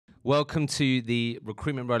Welcome to the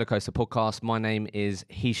Recruitment Rollercoaster podcast. My name is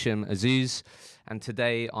Hisham Azuz, and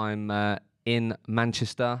today I'm in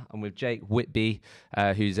Manchester. I'm with Jake Whitby,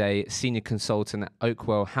 who's a senior consultant at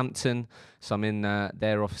Oakwell Hampton. So I'm in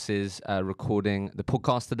their offices recording the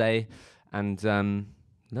podcast today. And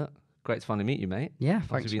look, great to finally meet you, mate. Yeah,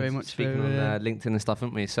 thanks very much. Speaking on LinkedIn and stuff,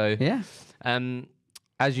 haven't we? So yeah,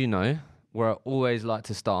 as you know, where I always like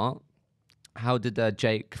to start, how did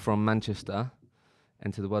Jake from Manchester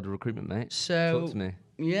enter the world of recruitment, mate? So, talk to me.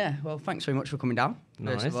 Yeah, well, thanks very much for coming down,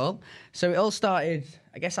 Nice. first of all. So it all started,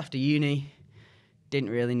 I guess, after uni. Didn't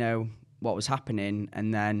really know what was happening,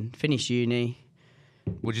 and then finished uni.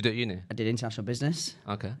 What'd you do at uni? I did international business.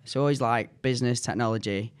 Okay. So always like business,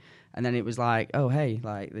 technology. And then it was like, oh, hey,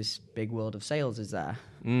 like this big world of sales is there.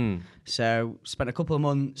 So spent a couple of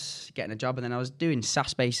months getting a job, and then I was doing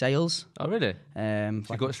SaaS-based sales. Oh, really? So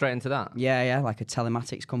You got straight into that? Yeah, like a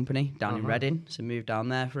telematics company down in Reading. So moved down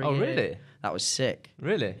there for a year. Oh, really? That was sick.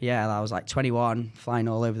 Really? Yeah, I was like 21, flying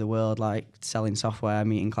all over the world, like selling software,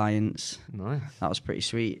 meeting clients. Nice. That was pretty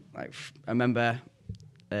sweet. Like I remember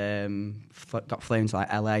got flown to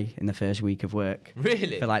like LA in the first week of work.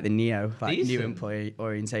 Really? For like the new Decent. employee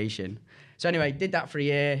orientation. So anyway, did that for a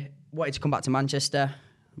year. Wanted to come back to Manchester.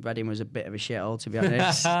 Reading was a bit of a shithole, to be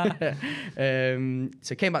honest.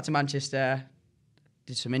 So came back to Manchester,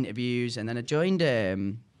 did some interviews, and then I joined.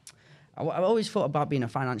 I always thought about being a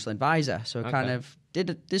financial advisor, so I kind of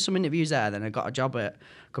did some interviews there. Then I got a job at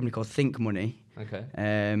a company called Think Money. Okay.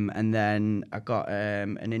 And then I got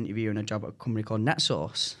an interview and a job at a company called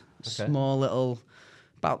NetSource. Okay. Small little,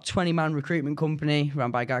 about 20-man recruitment company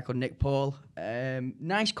run by a guy called Nick Paul.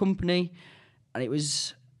 Nice company, and it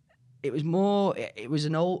was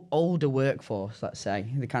an older workforce, let's say.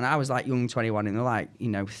 I was like young 21, and they're like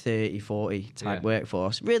 30, 40 type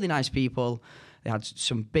workforce. Really nice people. They had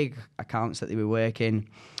some big accounts that they were working.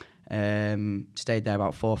 Stayed there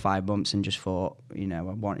about 4 or 5 months and just thought, I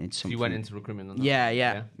wanted something. So you went into recruitment on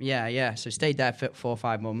that? Yeah. So stayed there for 4 or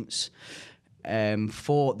 5 months.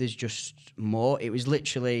 Thought there's just more. It was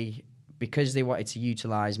literally because they wanted to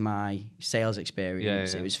utilise my sales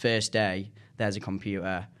experience. It was first day. There's a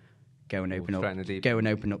computer. Go and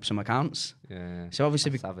open up some accounts. Yeah. So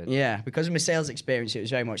obviously, because of my sales experience, it was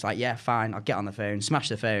very much like, yeah, fine, I'll get on the phone, smash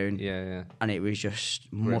the phone. Yeah. And it was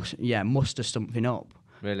just muster something up.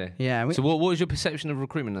 Really? Yeah. So what was your perception of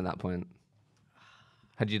recruitment at that point?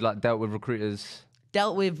 Had you dealt with recruiters?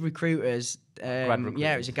 Dealt with recruiters. Recruiters.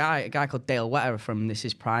 Yeah, it was a guy called Dale Wetter from This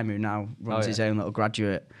Is Prime, who now runs his own little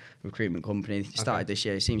graduate recruitment company. He started this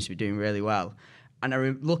year. He seems to be doing really well.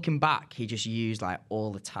 And looking back, he just used like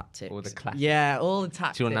all the tactics. All the classics. Yeah, all the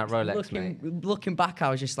tactics. Do you want that Rolex, mate? Looking back,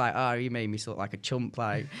 I was just like, oh, he made me look like a chump.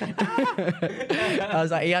 Like, I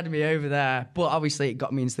was like, he had me over there. But obviously, it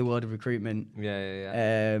got me into the world of recruitment.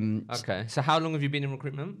 Yeah. Okay. So how long have you been in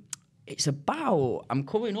recruitment? It's I'm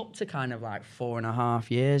coming up to kind of like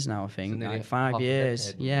 4.5 years now, I think. So like 5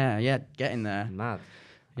 years. Yeah, getting there. Mad.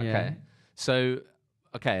 Yeah. Okay. So,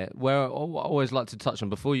 where I always like to touch on,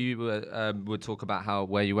 before you would talk about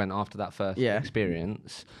where you went after that first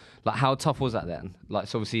experience, like how tough was that then? Like,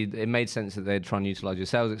 so obviously it made sense that they'd try and utilise your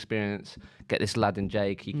sales experience, get this lad in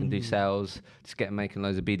Jake, he can do sales, just get him making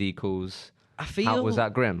loads of BD calls. How was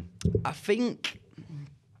that grim? I think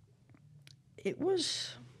it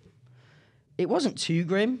wasn't too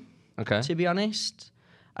grim, to be honest.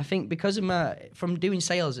 I think because of from doing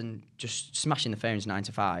sales and just smashing the phones 9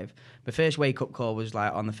 to 5, my first wake-up call was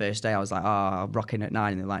like on the first day, I was like, I'm rocking at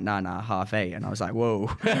 9, and they're like, 8:30, and I was like, whoa.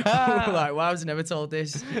 Like, why was I never told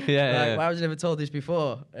this? Why was I never told this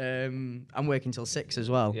before? I'm working till 6 as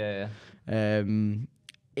well.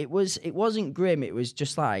 It wasn't grim, it was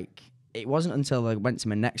just like, it wasn't until I went to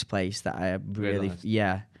my next place that I really,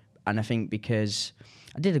 realised. And I think because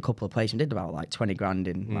I did a couple of placements, did about like 20 grand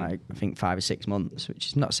in like, I think 5 or 6 months, which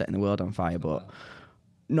is not setting the world on fire, but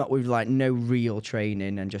not with like no real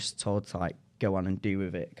training, and just told to like go on and do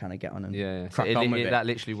with it, kind of get on and crack on with it. That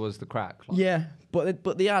literally was the crack. Like. Yeah,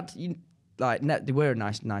 but they had they were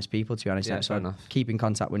nice people, to be honest. Yeah, so I keep in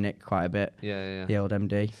contact with Nick quite a bit. Yeah. The old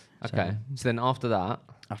MD. Okay. So then after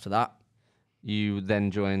that, you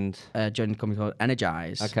then joined a company called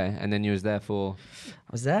Energize. Okay, and then you was there for?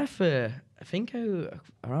 I was there for, I think,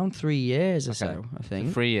 around 3 years or so, I think.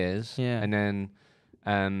 For 3 years. Yeah. And then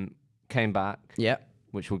came back. Yeah.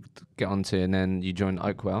 Which we'll get onto, and then you joined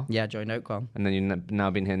Oakwell. Yeah, I joined Oakwell. And then you've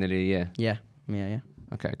now been here nearly a year. Yeah.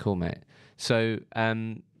 Okay, cool, mate. So,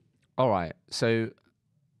 all right. So,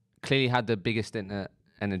 clearly had the biggest stint at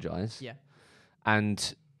Energize. Yeah.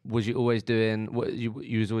 And was you always doing? What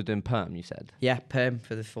you was always doing perm? You said. Yeah, perm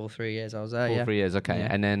for the full 3 years I was there. Full 3 years, okay. Yeah.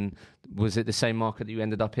 And then was it the same market that you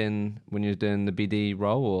ended up in when you were doing the BD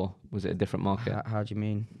role, or was it a different market? How do you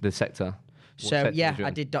mean? The sector. So yeah, I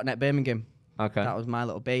did .NET Birmingham. Okay. That was my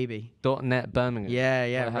little baby. .NET Birmingham.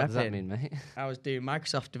 Yeah. How does that mean, mate? I was doing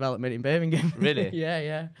Microsoft development in Birmingham. Really?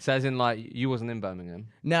 Yeah. So as in, like, you wasn't in Birmingham?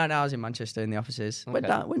 No, I was in Manchester in the offices.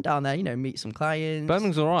 Okay. Went down there, meet some clients.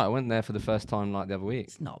 Birmingham's all right. I went there for the first time like the other week.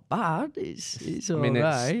 It's not bad. It's all I mean,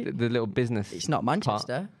 right. it's the little business. It's not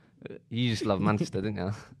Manchester. You just love Manchester, didn't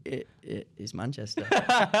you? It is Manchester.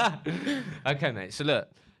 Okay, mate. So look,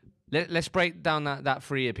 let's break down that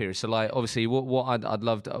 3 year period. So like, obviously, what I'd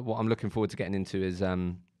love to, what I'm looking forward to getting into is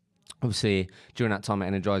obviously during that time at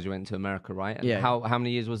Energize, you went to America, right? And Yeah. How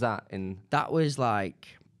many years was that in? That was like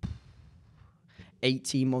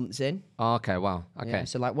 18 months in. Oh, okay. Wow. Okay. Yeah,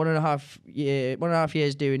 so like 1.5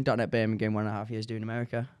 years doing .NET Birmingham, 1.5 years doing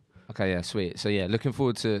America. Okay. Yeah. Sweet. So yeah, looking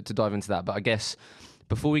forward to dive into that. But I guess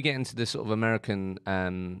before we get into the sort of American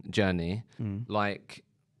journey, like.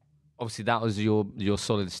 Obviously, that was your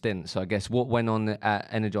solid stint. So I guess what went on at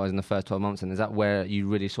Energize in the first 12 months, and is that where you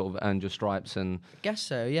really sort of earned your stripes? And I guess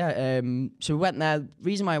so, yeah. So we went there.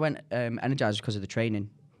 Reason why I went Energize was because of the training.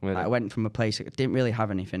 Really? Like, I went from a place that didn't really have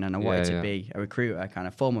anything, and I wanted to be a recruiter. Kind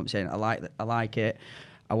of 4 months in, I like it.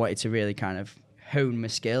 I wanted to really kind of hone my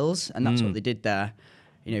skills, and that's what they did there.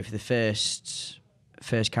 For the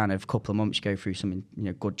first kind of couple of months, you go through some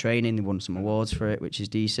good training. They won some awards for it, which is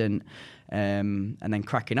decent. And then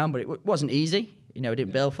cracking on, but it wasn't easy. I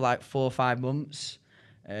didn't bill for like 4 or 5 months.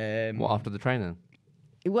 what, after the training?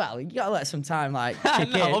 Well, you gotta let some time kick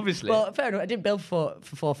No, in. obviously. Well, fair enough. I didn't bill for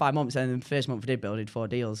 4 or 5 months, and the first month I did bill, I did 4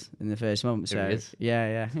 deals in the first month. So There it is.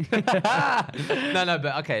 yeah. No,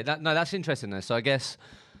 but okay. That's interesting though. So I guess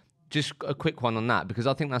just a quick one on that, because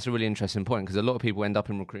I think that's a really interesting point, because a lot of people end up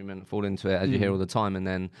in recruitment, fall into it, as you hear all the time, and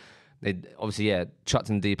then they obviously, chucked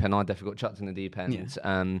in the deep end. I definitely got chucked in the deep end.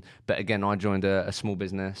 Yeah. But again, I joined a small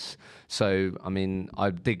business. So, I mean, I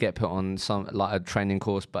did get put on a training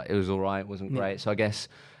course, but it was all right. It wasn't great. So I guess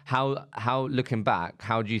how looking back,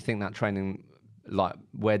 how do you think that training, like,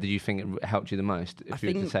 where did you think it helped you the most? If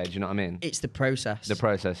you were to say, do you know what I mean? It's the process. The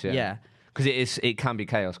process, yeah. Yeah. Because it can be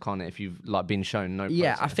chaos, can't it? If you've been shown no process.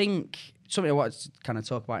 Yeah, I think something I want to kind of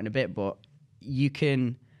talk about in a bit, but you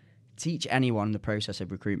can teach anyone the process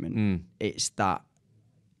of recruitment. It's that.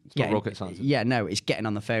 It's not rocket science. Yeah, no, it's getting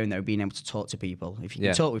on the phone though, being able to talk to people. If you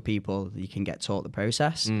can talk with people, you can get taught the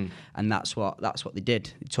process, and that's what they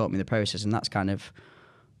did. They taught me the process, and that's kind of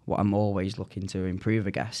what I'm always looking to improve,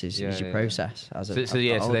 I guess, is your process. So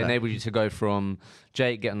they enabled you to go from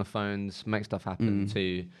Jake, get on the phones, make stuff happen,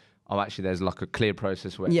 to actually there's like a clear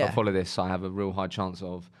process where if I follow this, I have a real high chance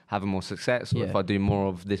of having more success, or if I do more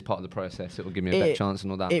of this part of the process, it will give me a better chance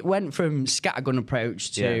and all that. It went from scattergun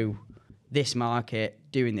approach to this market,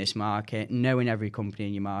 doing this market, knowing every company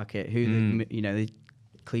in your market, who the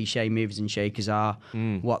cliche movers and shakers are,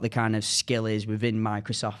 what the kind of skill is within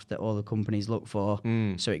Microsoft that all the companies look for.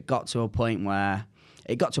 So it got to a point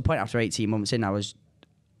after 18 months in,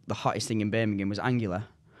 the hottest thing in Birmingham was Angular.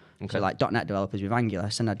 Okay. So like .NET developers with Angular,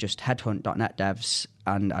 and I'd just headhunt .NET devs,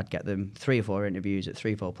 and I'd get them 3 or 4 interviews at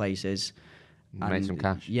 3 or 4 places. Make some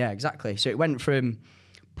cash. Yeah, exactly. So it went from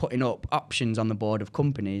putting up options on the board of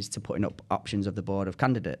companies to putting up options of the board of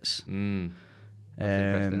candidates.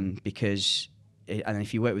 Because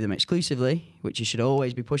if you work with them exclusively, which you should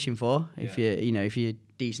always be pushing for, if you're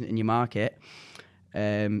decent in your market,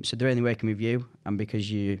 so they're only working with you, and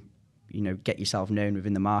because you get yourself known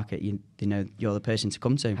within the market, you're the person to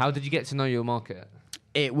come to. How did you get to know your market?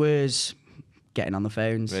 It was getting on the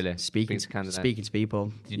phones, really? speaking to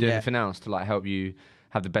people. Did you do anything else to help you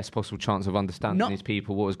have the best possible chance of understanding these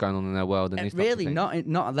people, what was going on in their world, and these really types of things?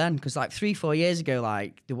 not then, because 3-4 years ago,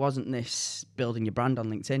 there wasn't this building your brand on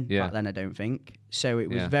LinkedIn back then. I don't think so. It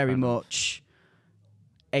was very much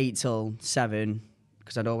 8 till 7,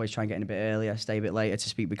 because I'd always try and get in a bit earlier, stay a bit later to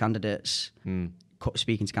speak with candidates.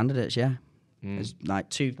 Speaking to candidates, It's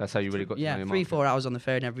That's how you really got to know your market. 3-4 hours on the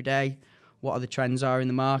phone every day. What are the trends are in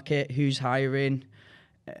the market? Who's hiring?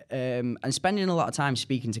 And spending a lot of time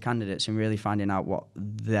speaking to candidates and really finding out what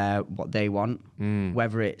they want,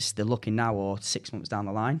 whether it's they're looking now or 6 months down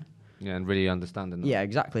the line. Yeah, and really understanding that. Yeah,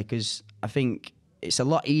 exactly. Because I think it's a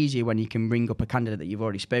lot easier when you can ring up a candidate that you've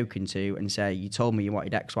already spoken to and say, you told me you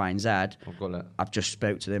wanted X, Y, and Z. I've got it. I've just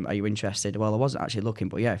spoke to them. Are you interested? Well, I wasn't actually looking,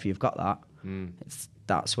 but if you've got that,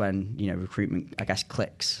 that's when recruitment, I guess,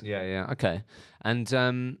 clicks. Yeah. Okay. And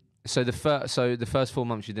so the first 4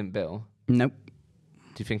 months you didn't bill. Nope.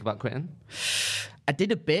 Do you think about quitting? I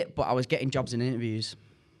did a bit, but I was getting jobs and interviews.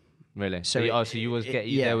 Really? So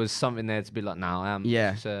there was something there to be like, now I am.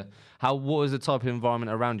 Yeah. What was the type of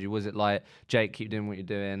environment around you? Was it like, Jake, keep doing what you're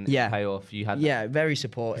doing? Yeah. Pay off. You had very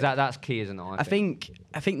supportive. That's key, isn't it? I think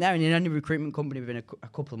there in any recruitment company within a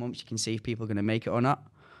couple of months, you can see if people are going to make it or not.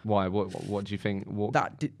 Why? What do you think? What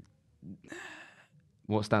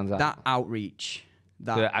stands out? That outreach.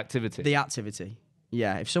 The activity. The activity.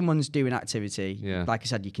 Yeah. If someone's doing activity, like I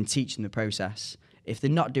said, you can teach them the process. If they're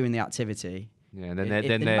not doing the activity, then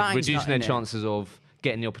they're reducing their chances of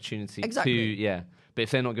getting the opportunity. Exactly. But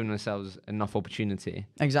if they're not giving themselves enough opportunity.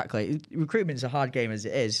 Exactly. Recruitment's a hard game as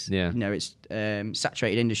it is. Yeah. You know, it's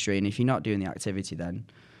saturated industry, and if you're not doing the activity, then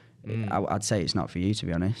I'd say it's not for you, to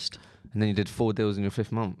be honest. And then you did 4 deals in your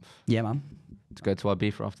 5th month. Yeah, man. To go to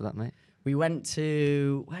Ibiza after that, mate. We went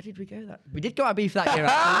to... Where did we go? We did go to Ibiza that year,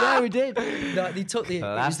 actually. Yeah, we did. No, they took it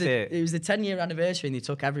was the 10-year anniversary, and they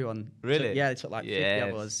took everyone. Really? They took like 50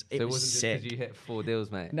 of us. It was wasn't sick. just because you hit 4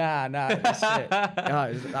 deals, mate. Nah, it was sick.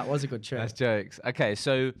 That was a good trip. That's jokes. Okay,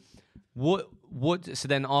 so so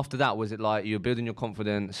then after that, was it like you were building your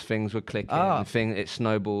confidence, things were clicking, it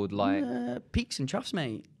snowballed like... peaks and troughs,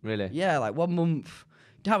 mate. Really? Yeah, like 1 month,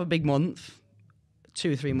 have a big month,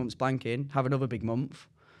 2 or 3 months blanking, have another big month.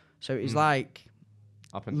 So it's like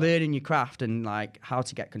learning your craft and like how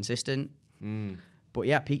to get consistent. But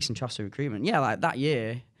yeah, peaks and troughs of recruitment. Yeah, like that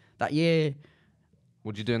year.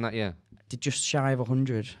 What did you do in that year? Did just shy of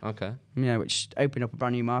 100. Okay. Yeah, which opened up a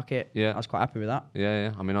brand new market. Yeah. I was quite happy with that.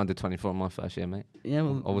 Yeah. I mean, I did 24 in my first year, mate. Yeah,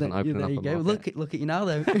 well, I wasn't opening up a market. Look at you now,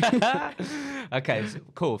 though. Okay,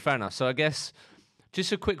 cool, fair enough. So I guess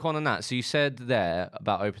just a quick one on that. So you said there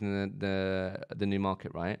about opening the new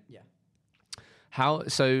market, right? Yeah.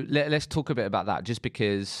 Let's talk a bit about that, just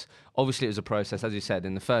because obviously it was a process, as you said.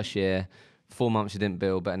 In the first year, 4 months you didn't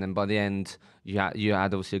build, and then by the end you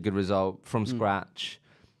had obviously a good result from scratch.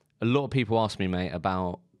 A lot of people ask me, mate,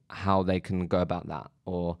 about how they can go about that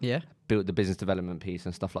or build the business development piece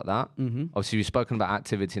and stuff like that. Obviously we've spoken about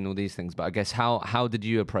activity and all these things, but I guess how did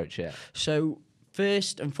you approach it? So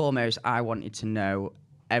first and foremost, I wanted to know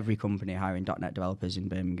every company hiring .NET developers in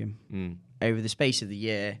Birmingham. Over the space of the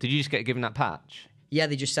year. Did you just get given that patch? Yeah,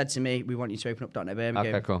 they just said to me, we want you to open up .NET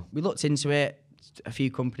Birmingham. Okay, cool. We looked into it, a few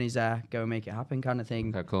companies there, go and make it happen kind of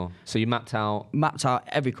thing. Okay, cool. So you mapped out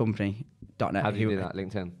every company, .NET. How did you do that?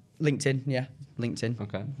 LinkedIn? LinkedIn, yeah. LinkedIn.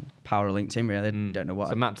 Okay. Power of LinkedIn, really. Don't know what.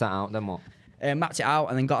 So mapped that out, then what? Mapped it out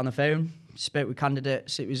and then got on the phone, spoke with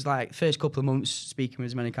candidates. It was like first couple of months speaking with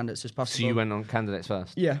as many candidates as possible. So you went on candidates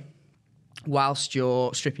first? Yeah. Whilst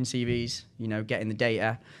you're stripping CVs, getting the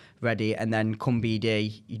data ready, and then come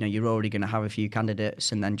BD, you're already going to have a few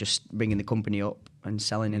candidates, and then just bringing the company up and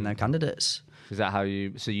selling in their candidates. Is that how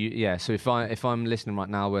you? So if I'm listening right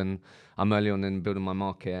now and I'm early on in building my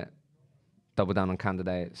market, double down on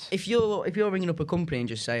candidates. If you're ringing up a company and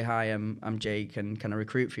just say, "Hi, I'm Jake, and can I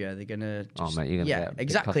recruit for you?" They're gonna. Mate, you're gonna get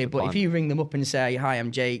exactly. But if you ring them up and say, "Hi,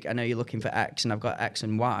 I'm Jake. I know you're looking for X, and I've got X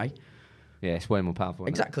and Y." Yeah, it's way more powerful.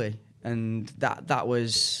 Exactly, and that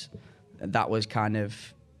was kind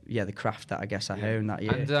of the craft that I guess I honed that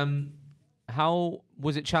year. And how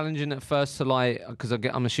was it challenging at first to because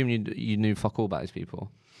I'm assuming you knew fuck all about these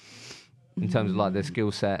people in terms of their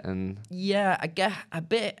skill set and... Yeah, I get a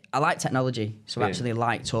bit... I like technology, so I actually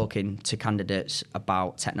like talking to candidates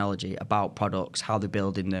about technology, about products, how they're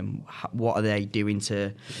building them, what are they doing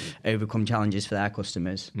to overcome challenges for their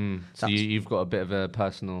customers. So you've got a bit of a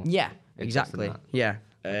personal... Yeah, exactly. Yeah.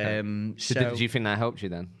 Okay. So do you think that helped you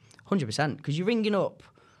then? 100%, because you're ringing up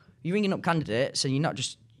candidates and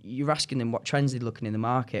you're asking them what trends they're looking in the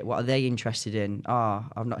market, what are they interested in.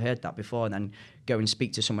 I've not heard that before, and then go and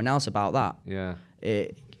speak to someone else about that. Yeah,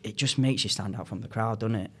 it just makes you stand out from the crowd,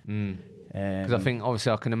 doesn't it? Because I think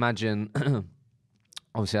obviously I can imagine.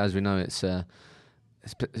 Obviously, as we know, it's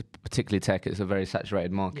particularly tech. It's a very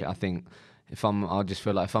saturated market. I think I just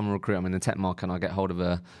feel like if I'm a recruiter, I'm in the tech market, and I get hold of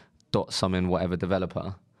a whatever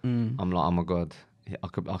developer, I'm like, oh my god. I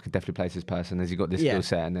could definitely place this person. Has he got this skill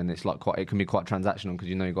set? And then it's it can be quite transactional because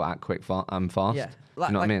you've got to act quick, fast. Yeah,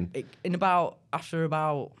 you know what I mean? After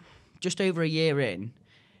about just over a year in,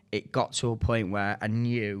 it got to a point where I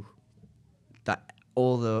knew that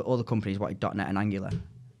all the companies wanted .NET and Angular.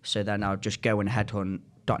 So then I would just go and headhunt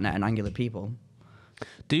 .NET and Angular people.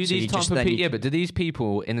 Do these but do these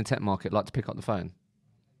people in the tech market like to pick up the phone?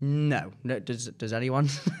 No. Does anyone?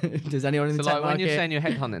 Does anyone in the tech market? When you're saying you're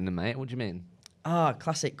headhunting them, mate, what do you mean?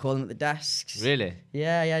 Classic, call them at the desks. Really?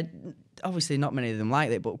 Yeah. Obviously, not many of them like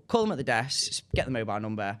it, but call them at the desks, get the mobile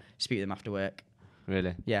number, speak to them after work.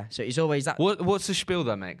 Really? Yeah. So it's always that. What's the spiel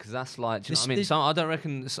though, mate? Because that's like, do you know what I mean? I don't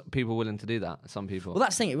reckon people are willing to do that. Some people. Well,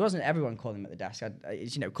 that's the thing. It wasn't everyone calling them at the desk.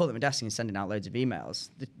 It's, calling them at the desk and sending out loads of emails.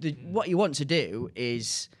 What you want to do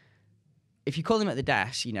is, if you call them at the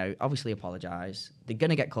desk, obviously apologise. They're going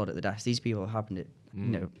to get called at the desk. These people have happened it,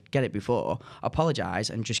 get it before. Apologise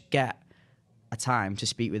and just get a time to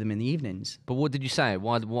speak with them in the evenings. But what did you say?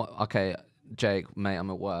 What? Okay, Jake, mate, I'm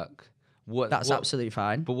at work. That's absolutely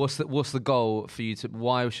fine. But what's the goal for you to?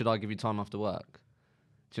 Why should I give you time after work?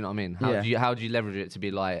 Do you know what I mean? How do you leverage it to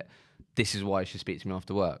be like, this is why you should speak to me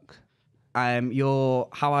after work?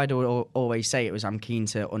 How I'd always say it was, I'm keen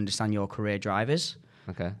to understand your career drivers.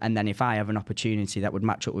 Okay. And then if I have an opportunity that would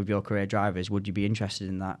match up with your career drivers, would you be interested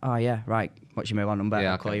in that? Oh yeah, right. What's your mobile number?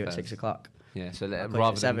 I'll call you at 6 o'clock. Yeah, so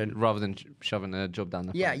rather than shoving a job down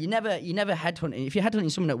the front. Yeah, you never headhunting. If you're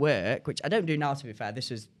headhunting someone at work, which I don't do now, to be fair, this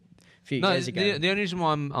was a few years ago. The only reason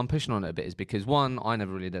why I'm pushing on it a bit is because, one, I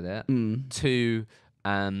never really did it. Two,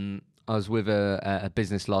 I was with a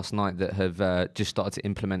business last night that have just started to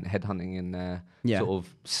implement headhunting in their sort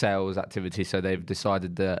of sales activity. So they've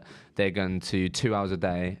decided that they're going to 2 hours a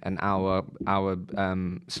day, an hour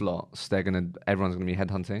slots. Everyone's gonna be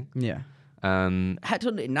headhunting. Yeah.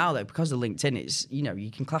 Headhunting now though, because of LinkedIn, it's you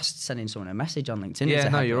can class sending someone a message on LinkedIn. Yeah,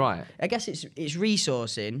 no, you're right. I guess it's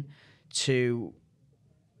resourcing to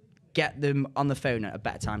get them on the phone at a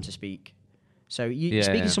better time to speak. So you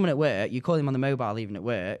speak to someone at work, you call them on the mobile even at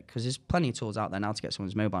work, because there's plenty of tools out there now to get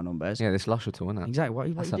someone's mobile numbers. Yeah, this Lusher tool, isn't it? Exactly. What are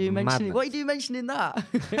you mentioning that?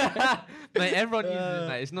 Mate, everyone uses it,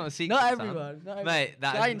 mate. It's not a secret. Not everyone. Mate,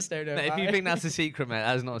 if you think that's a secret, mate,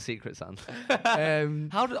 that is not a secret, son. I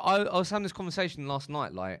was having this conversation last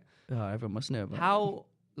night, like... Oh, everyone must know about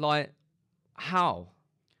How?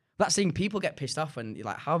 That's the thing, people get pissed off when you're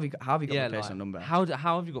like, how have you got my personal number? How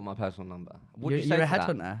have you got my personal number? You're a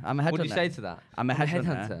headhunter. I'm a headhunter. What do you say to that? I'm a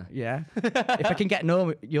headhunter. Yeah. If I can get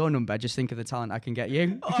your number, just think of the talent I can get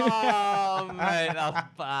you. Oh, mate, that's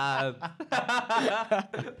bad.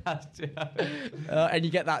 That's just... and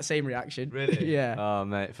you get that same reaction. Really? Yeah. Oh,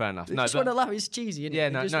 mate, fair enough. No, just want to laugh. It's cheesy, isn't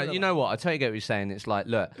it? Yeah, you know what? I totally get what you're saying. It's like,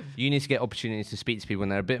 look, you need to get opportunities to speak to people when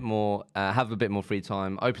they're a bit more, have a bit more free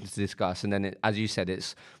time, open to discuss, and then, as you said,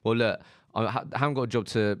 it's, well, look, I haven't got a job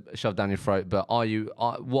to shove down your throat, but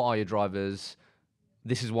what are your drivers?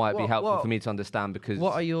 This is why it'd be helpful for me to understand, because...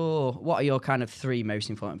 What are your kind of 3 most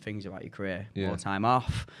important things about your career? Yeah. More time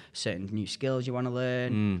off, certain new skills you want to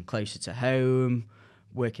learn, closer to home,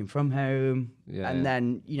 working from home. Yeah, and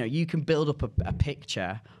then, you can build up a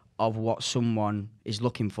picture of what someone is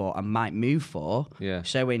looking for and might move for. Yeah.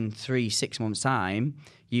 So in 3-6 months' time,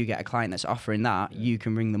 you get a client that's offering that, you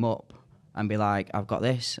can ring them up and be like, I've got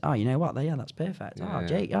this. Oh, you know what? Yeah, that's perfect. Yeah,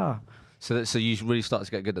 Jake, So you really start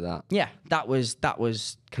to get good at that. Yeah, that was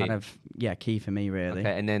key. Kind of key for me, really.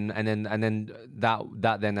 Okay, and then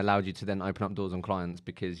that then allowed you to then open up doors on clients,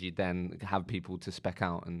 because you then have people to spec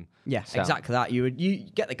out and sell. Exactly that. You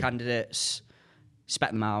get the candidates,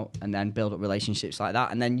 spec them out, and then build up relationships like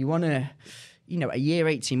that. And then you want to, a year,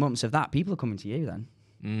 18 months of that, people are coming to you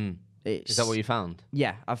then. Is that what you found?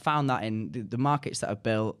 Yeah, I've found that in the markets that I've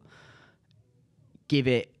built. Give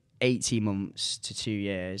it 18 months to 2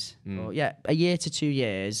 years. Or, a year to 2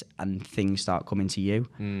 years, and things start coming to you.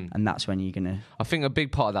 And that's when you're going to... I think a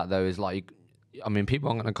big part of that, though, is people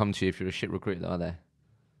aren't going to come to you if you're a shit recruiter, are they?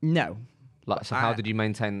 No. How did you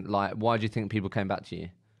maintain... why do you think people came back to you?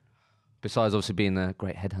 Besides, obviously, being a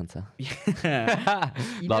great headhunter.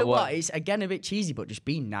 You know what? It's, again, a bit cheesy, but just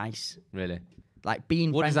being nice. Really?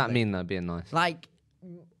 Being What friendly. does that mean, though, being nice?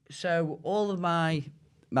 So all of my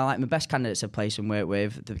best candidates I've placed and worked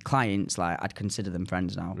with, the clients, I'd consider them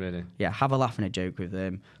friends now. Really? Yeah, have a laugh and a joke with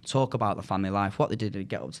them. Talk about the family life, what they did to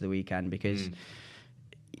get up to the weekend, because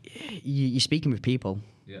you're speaking with people.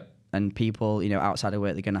 Yeah. And people, outside of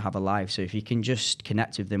work, they're going to have a life. So if you can just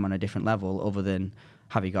connect with them on a different level, other than,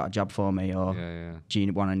 have you got a job for me, or do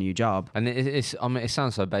you want a new job? And it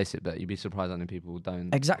sounds so basic, but you'd be surprised how many people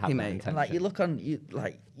don't. Exactly, mate. And you look on, you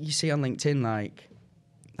see on LinkedIn, like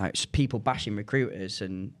people bashing recruiters,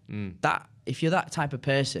 and that, if you're that type of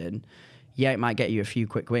person, it might get you a few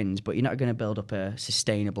quick wins, but you're not going to build up a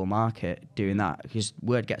sustainable market doing that, because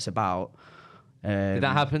word gets about. Did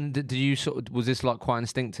that happen? Did you was this quite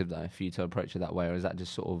instinctive though for you to approach it that way, or is that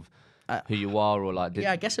just sort of who you are, or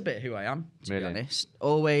I guess a bit who I am, to be honest.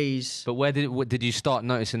 Always. But did you start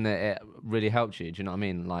noticing that it really helped you? Do you know what I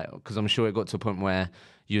mean? Because I'm sure it got to a point where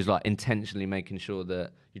you was intentionally making sure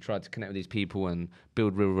that you tried to connect with these people and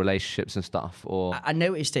build real relationships and stuff. Or I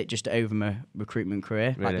noticed it just over my recruitment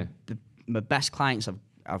career. Really? My best clients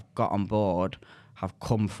I've got on board have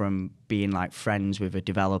come from being friends with a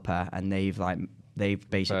developer, and they've they've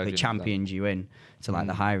basically championed you in to like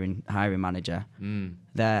the hiring manager.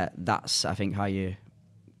 That's I think how you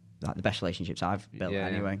like the best relationships I've built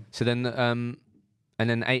anyway. So then and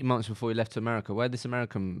then 8 months before you left to America, where did this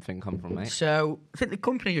American thing come from, mate? So I think the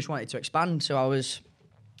company just wanted to expand. So I was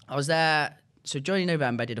there. So joining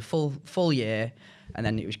November, I did a full year, and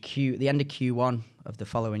then it was the end of Q1 of the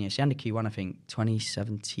following year. So the end of Q1, I think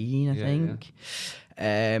 2017, I think.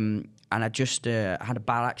 Yeah. And I just had a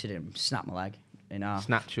bad accident, snapped my leg.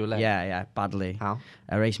 Snapped your leg? Yeah, badly. How?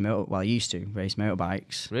 I used to race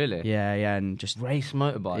motorbikes. Really? Yeah, and just race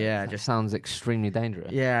motorbikes. Yeah, that just sounds extremely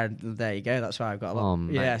dangerous. Yeah, there you go. That's why I've got a lot.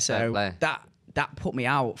 Mate, so that put me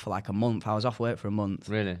out for like a month. I was off work for a month.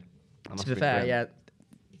 Really? To be fair, yeah,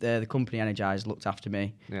 the company Energized looked after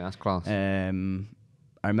me. Yeah, that's class. I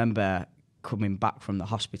remember coming back from the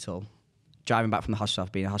hospital. Driving back from the hospital,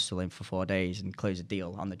 I've been in the hospital for 4 days and closed a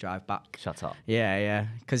deal on the drive back. Shut up. Yeah.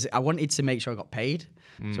 Because I wanted to make sure I got paid.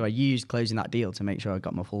 So I used closing that deal to make sure I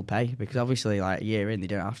got my full pay. Because obviously, like a year in, they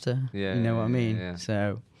don't have to. Yeah, you know what I mean? Yeah.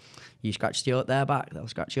 So you scratched their back, they'll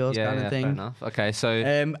scratch yours kind of thing. Fair enough. Okay, so...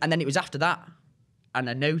 and then it was after that, and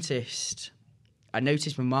I noticed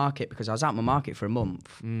my market, because I was out in my market for a month.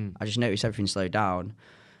 I just noticed everything slowed down.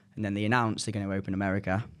 And then they announced they're going to open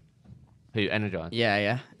America. Who, Energized?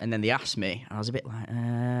 Yeah. And then they asked me, and I was a bit like,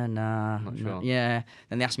 nah. Not sure. Yeah.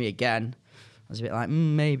 Then they asked me again. I was a bit like,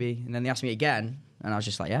 maybe. And then they asked me again, and I was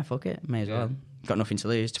just like, yeah, fuck it. May as well. Got nothing to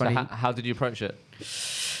lose. So how did you approach it?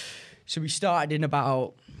 So we started in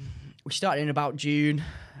about June,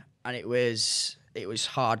 and it was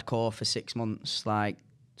hardcore for 6 months. Like,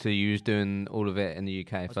 so you was doing all of it in the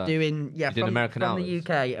UK first? Doing, yeah, from American hours? the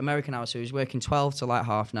UK, American hours. So I was working 12 to like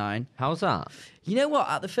 9:30. How's that? You know what?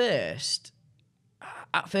 At first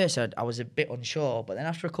I was a bit unsure, but then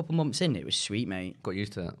after a couple months in, it was sweet, mate. Got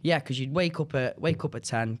used to it? Yeah, because you'd wake up at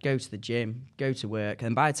 10, go to the gym, go to work,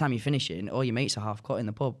 and by the time you're finishing, all your mates are half cut in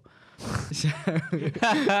the pub. Wasn't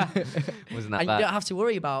that and bad? You don't have to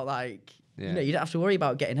worry about like, you don't have to worry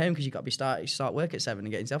about getting home because you've got to start work at 7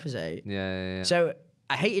 and get into office at 8. Yeah. So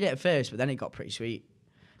I hated it at first, but then it got pretty sweet.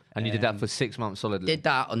 And you did that for 6 months solidly? I did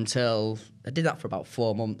that for about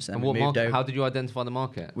 4 months. And what we moved how did you identify the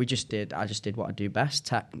market? I just did what I do best,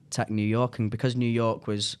 tech New York. And because New York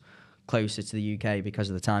was closer to the UK because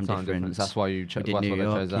of the time difference. That's why you chose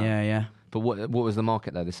that? Yeah. But what was the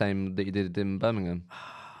market there? The same that you did in Birmingham?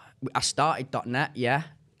 I started .NET, yeah.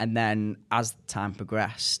 And then as time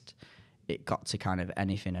progressed, it got to kind of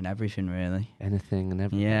anything and everything, really. Anything and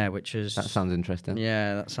everything? Yeah, which is... That sounds interesting.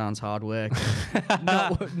 Yeah, that sounds hard work.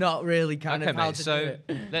 not really kind of how mate, to so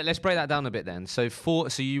do it. Let's break that down a bit then. So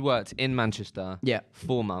you worked in Manchester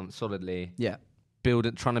 4 months solidly. Yeah.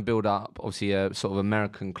 Trying to build up, obviously, a sort of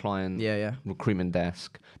American client recruitment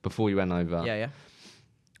desk before you went over. Yeah.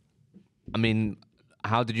 I mean...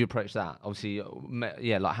 How did you approach that? Obviously,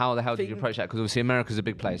 like how the hell did you approach that? Because obviously America's a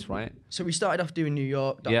big place, right? So we started off doing New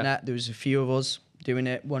York .NET. There was a few of us doing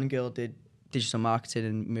it. One girl did digital marketing,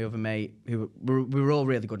 and my other mate, we were all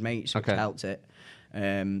really good mates, which helped it.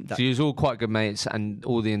 So you was all quite good mates, and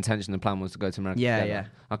all the intention and plan was to go to America together? Yeah.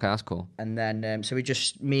 Okay, that's cool. And then, so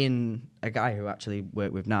me and a guy who I actually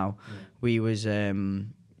work with now, we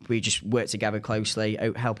just worked together closely,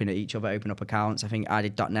 helping each other open up accounts. I think I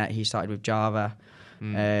did .NET, he started with Java.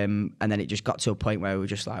 And then it just got to a point where we were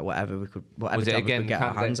just like, whatever we could get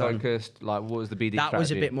our hands on. Focused? Like, what was the BD That strategy? was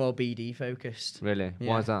a bit more BD focused. Really? Yeah.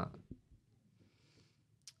 Why is that?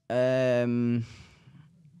 I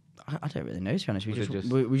don't really know, to be honest. We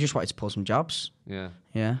just wanted to pull some jobs. Yeah.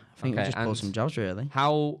 I think we just pulled some jobs, really.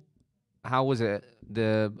 How was it?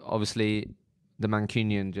 Obviously the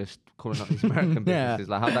Mancunian just calling up these American businesses.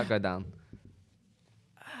 Like, how'd that go down?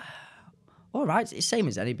 All right, it's the same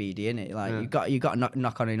as any BD, isn't it? Like you got to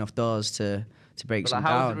knock on enough doors to break some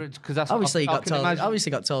down. Because that's obviously got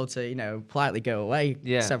told to politely go away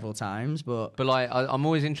several times, but like I'm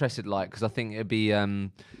always interested, like, because I think it'd be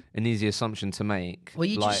an easy assumption to make.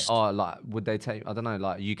 Well, would they take? I don't know,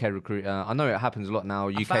 like UK recruiter. I know it happens a lot now.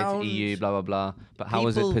 UK to EU, blah blah blah. But how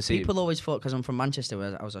was it perceived? People always thought because I'm from Manchester,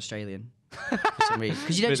 where I was Australian. For some reason,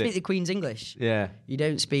 because you don't speak the Queen's English. Yeah. You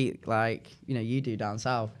don't speak like you do down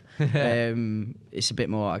south. It's a bit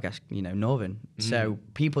more, I guess, northern. So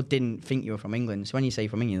people didn't think you were from England. So when you say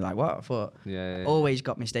from England, you're like, what? I thought. Always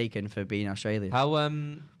got mistaken for being Australian. How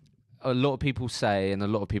a lot of people say, and a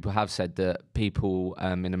lot of people have said, that people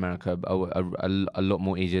in America are a lot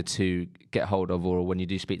more easier to get hold of, or when you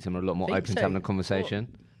do speak to them, are a lot more open to having a conversation.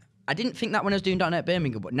 Well, I didn't think that when I was doing .NET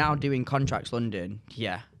Birmingham, but now doing contracts London,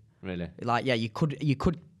 Really? Like, you could.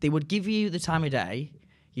 They would give you the time of day.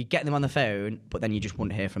 You'd get them on the phone, but then you just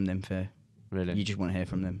wouldn't hear from them for Really? You just want to hear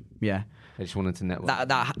from them. Yeah. They just wanted to network.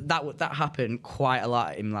 That happened quite a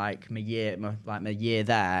lot in like my year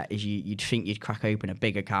there. Is you'd think you'd crack open a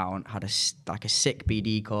big account, had a sick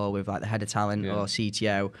BD call with like the head of talent or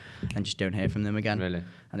CTO, and just don't hear from them again. Really?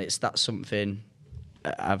 And that's something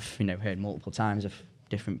I've heard multiple times of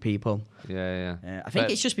different people. Yeah. I think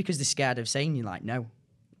it's just because they're scared of saying you like no.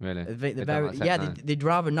 Really? They'd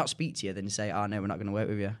rather not speak to you than say, oh no, we're not going to work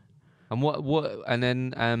with you. And what was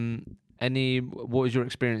your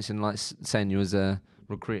experience in like saying you was a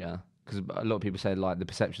recruiter? Because a lot of people say like the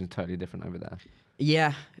perception is totally different over there.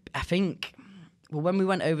 Yeah, I think. Well, when we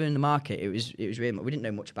went over in the market, it was really, we didn't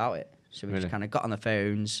know much about it, so we just kind of got on the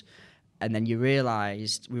phones, and then we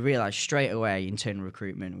realised straight away internal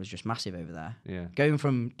recruitment was just massive over there. Yeah, going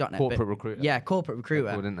from .NET corporate recruiter. Yeah, corporate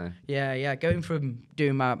recruiter. Cool, didn't they? Yeah. Going from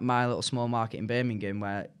doing my little small market in Birmingham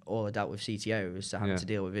where all I dealt with CTOs to having to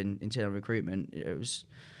deal with internal recruitment, it was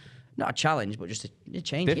not a challenge, but just a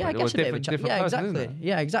change. Different. Yeah, I guess a bit of a challenge. Yeah, exactly.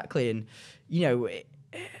 Yeah, exactly. And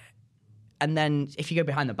and then if you go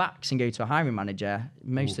behind the backs and go to a hiring manager,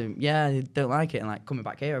 most of them, they don't like it. And like coming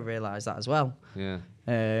back here, I realised that as well. Yeah.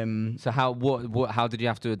 So how did you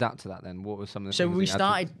have to adapt to that then? What were some of the things?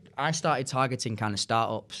 So I started targeting kind of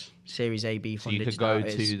startups, Series A, B funded. So you could go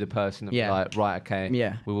to the person and be like, right,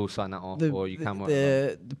 okay, we will sign that off, or you can work.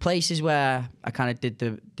 The places where I kind of did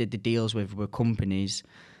the deals with were companies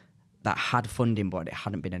that had funding, but it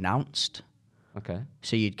hadn't been announced. Okay.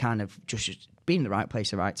 So you'd kind of just be in the right place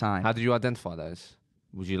at the right time. How did you identify those?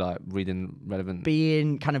 Was you like reading relevant?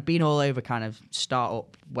 Being all over kind of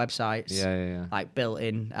startup websites. Yeah. Like built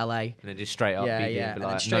in LA. And then just straight up BD. Yeah.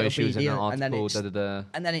 Like, no issues in an article.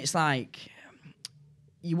 And then it's like,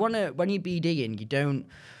 you want to, when you're BDing, you don't,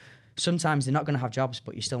 sometimes they're not going to have jobs,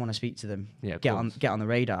 but you still want to speak to them. Yeah, get on the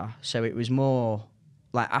radar. So it was more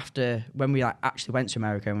like after, when we like actually went to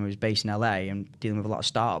America and we was based in LA and dealing with a lot of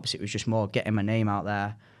startups, it was just more getting my name out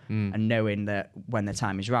there and knowing that when the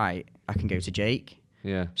time is right, I can go to Jake.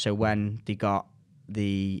 Yeah. So when they got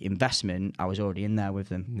the investment, I was already in there with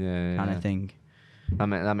them. Kind of thing. That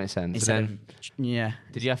makes sense. So then,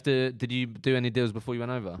 Did you do any deals before you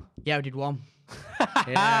went over? Yeah, I did one.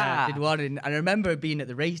 I did one, and I remember being at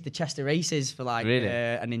the Chester races for like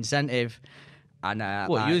an incentive. And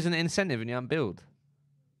you was an incentive and you hadn't billed?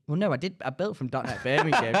 Well, no, I did. I built from .NET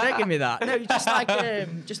Birmingham. Don't give me that. No, just like a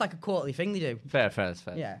quarterly thing they do. Fair.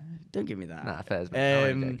 Yeah, don't give me that. Nah, fair.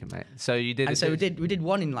 Joking, mate. So you did. And so we did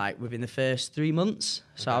one in like within the first 3 months.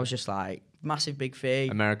 So I was just like massive big fee.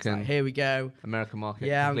 American. Like, here we go. American market.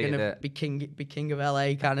 Yeah, I'm gonna be king of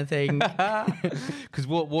LA kind of thing. Because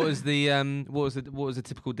what was the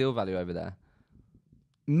typical deal value over there?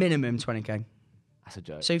 Minimum 20K. That's a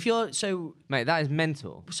joke. So if you're mate, that is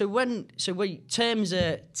mental. So when terms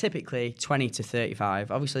are typically 20 to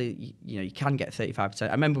 35. Obviously, you can get 35%.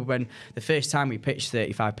 I remember when the first time we pitched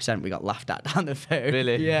 35%, we got laughed at down the phone.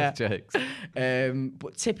 Really? Yeah. Jokes.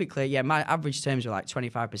 But typically, my average terms are like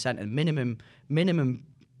 25%, and minimum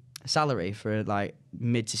salary for like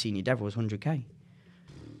mid to senior dev was 100K.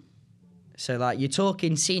 So like you're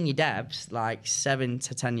talking senior devs, like 7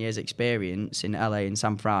 to 10 years experience in LA and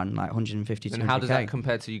San Fran, like 150 to 200K. And how does that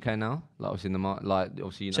compare to UK now? Like obviously in the market,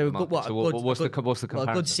 what's the comparison? Well,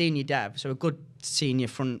 a good senior dev, so a good senior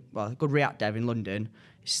a good React dev in London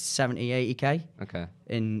is 70, 80K. Okay.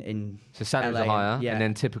 In so salaries LA, are higher, and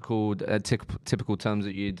then typical terms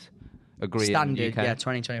that you'd agree. Standard, in UK?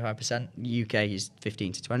 20-25%. UK is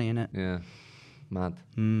 15 to 20, isn't it? Yeah. Mad.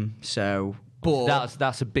 So. But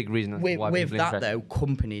that's a big reason why people are interested. Though,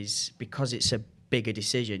 companies, because it's a bigger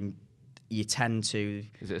decision, you tend to...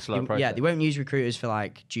 Is it a slow process? Yeah, they won't use recruiters for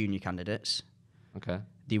like junior candidates. Okay.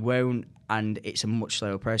 They won't, and it's a much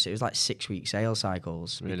slower process. It was like 6-week sales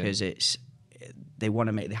cycles because they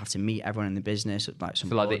have to meet everyone in the business, like some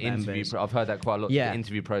the interview. I've heard that quite a lot. Yeah. The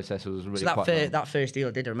interview process was really that first deal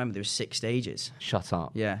I did, I remember there was 6 stages. Shut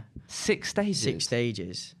up. Yeah. 6 stages? 6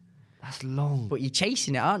 stages. That's long. But you're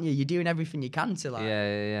chasing it, aren't you? You're doing everything you can to like...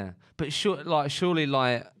 Yeah. But surely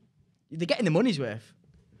they're getting the money's worth.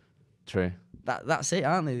 True. That's it,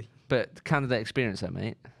 aren't they? But candidate experience though,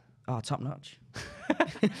 mate. Oh, top notch.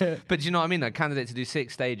 But do you know what I mean? Like candidate to do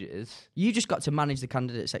 6 stages. You just got to manage the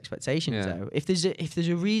candidate's expectations though. If there's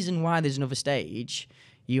a reason why there's another stage,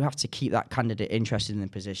 you have to keep that candidate interested in the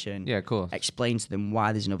position. Yeah, of course. Explain to them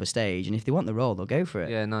why there's another stage, and if they want the role, they'll go for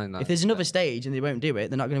it. Yeah, no. If there's another stage and they won't do it,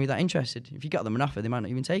 they're not going to be that interested. If you got them an offer, they might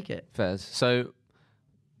not even take it. Fairs. So,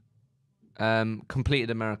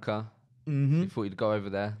 completed America. Mm-hmm. You thought you'd go over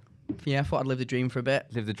there. Yeah, I thought I'd live the dream for a bit.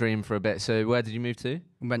 Live the dream for a bit. So where did you move to?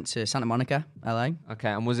 Went to Santa Monica, LA. Okay,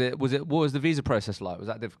 and what was the visa process like? Was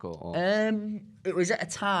that difficult? Or? It was at a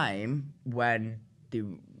time when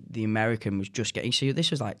the American was just getting. So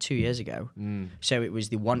this was like 2 years ago. So it was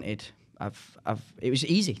the wanted. It was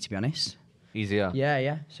easy, to be honest. Easier.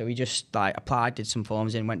 Yeah. So we just like applied, did some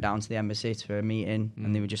forms in, went down to the embassy for a meeting,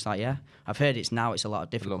 and they were just like, yeah. I've heard it's a lot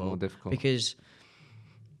more difficult because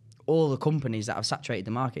all the companies that have saturated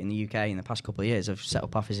the market in the UK in the past couple of years have set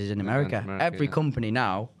up offices in America. Every company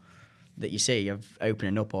now that you see have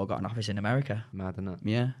opening up or got an office in America. Mad, isn't it?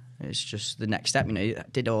 Yeah. It's just the next step,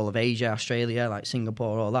 did all of Asia, Australia, like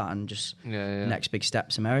Singapore, all that, and just next big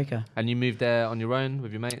step's America. And you moved there on your own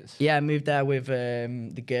with your mates? Yeah, I moved there with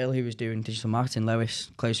the girl who was doing digital marketing,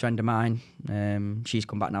 Lois, close friend of mine. She's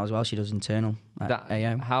come back now as well. She does internal at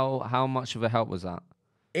AO. How much of a help was that?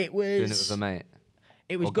 It was... Doing it with a mate?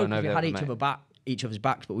 It was good because we had each other's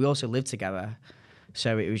backs, but we also lived together.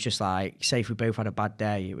 So it was just like, say if we both had a bad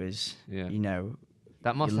day, it was,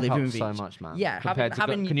 That must have helped so much, man. Yeah.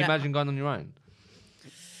 Can you imagine going on your own?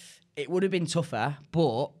 It would have been tougher,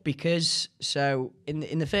 but because... So,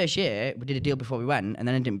 in the first year, we did a deal before we went, and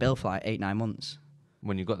then I didn't bill for like 8-9 months.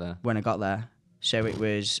 When you got there? When I got there. So it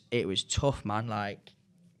was tough, man. Like...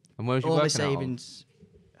 And where was you all working the savings...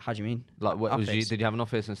 How do you mean? Like, did you have an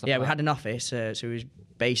office and stuff? Yeah, we had an office. So it was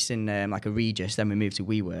based in like a Regis. Then we moved to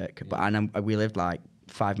WeWork. But we lived like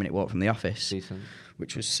 5-minute walk from the office. Decent.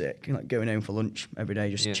 Which was sick. Like going home for lunch every day,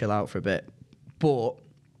 just to chill out for a bit. But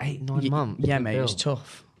 8-9 months. Yeah, mate, it was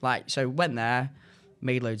tough. Like, so went there,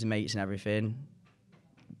 made loads of mates and everything,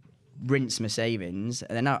 rinsed my savings,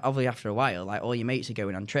 and then obviously after a while, like all your mates are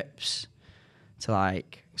going on trips to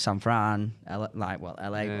like San Fran, LA,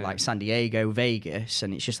 like San Diego, Vegas,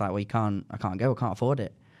 and it's just like, well, I can't go, I can't afford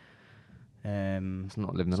it. It's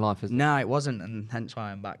not living the life, is it? No, it wasn't, and hence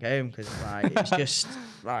why I'm back home, because like it's just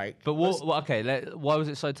like. But why was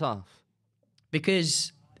it so tough?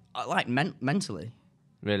 Because like mentally.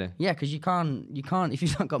 Really? Yeah, because you can't if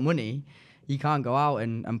you've not got money, you can't go out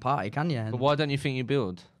and party, can you? But why don't you think you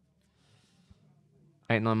build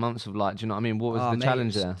 8-9 months of like? Do you know what I mean? What was the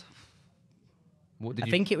challenge there? I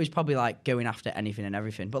think it was probably like going after anything and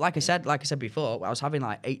everything. But like I said before, I was having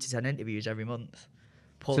like 8 to 10 interviews every month.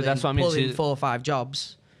 Pulling 4 or 5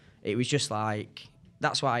 jobs. It was just like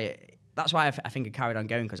that's why I think I carried on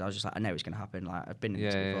going, because I was just like, I know it's going to happen. Like I've been in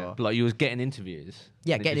this before. Yeah. But like you was getting interviews.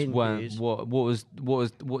 Yeah, getting interviews.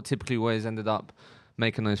 What typically always ended up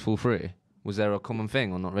making those fall through? Was there a common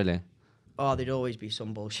thing or not really? Oh, there'd always be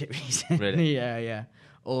some bullshit reason. Really? Yeah.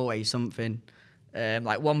 Always something.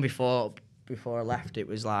 Like one before I left, it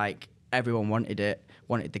was like everyone wanted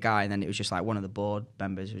the guy, and then it was just like one of the board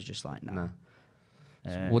members was just like, no.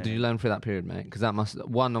 What did you learn through that period, mate? Because that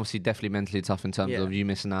obviously definitely mentally tough in terms of you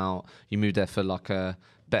missing out. You moved there for like a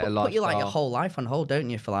better life. Put you like your whole life on hold, don't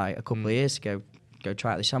you, for like a couple of years to go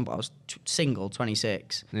try out this sample. I was single,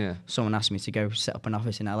 26. Yeah. Someone asked me to go set up an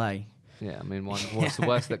office in LA. Yeah, I mean, what's the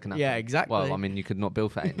worst that can happen? Yeah, exactly. Well, I mean, you could not bill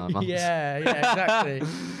for 8-9 months. yeah, exactly.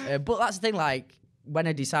 But that's the thing, like, when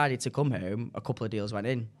I decided to come home, a couple of deals went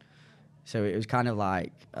in. So it was kind of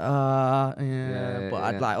like,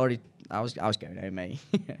 I'd like already, I was going home, mate.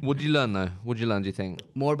 What did you learn, though? What did you learn, do you think?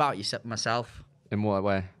 More about myself. In what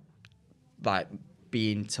way? Like,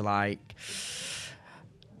 being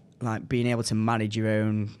able to manage your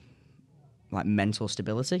own, like, mental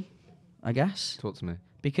stability, I guess. Talk to me.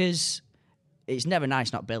 Because it's never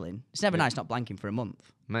nice not billing. It's never nice not blanking for a month.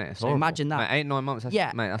 Mate, it's so horrible. Imagine that. Mate, 8-9 months, that's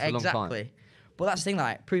a long time. Exactly. But that's the thing,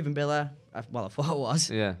 like, proven biller, I thought I was.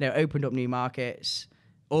 Yeah. Opened up new markets,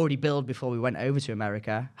 already billed before we went over to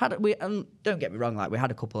America. Don't get me wrong, like, we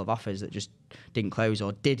had a couple of offers that just didn't close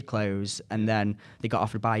or did close, and then they got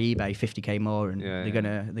offered by eBay 50k more, and they're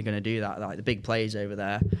gonna do that. Like, the big players over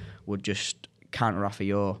there would just counter offer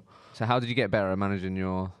your. So how did you get better at managing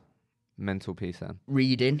your mental piece then?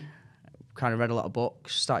 Reading. Kind of read a lot of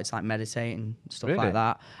books, started to like meditate and stuff like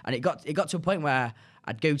that. And it got to a point where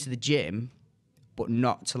I'd go to the gym, but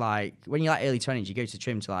not to like, when you're like early 20s, you go to the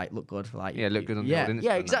gym to like look good for like. Yeah, look good on the Instagram.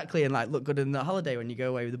 Yeah, exactly. And like look good on the holiday when you go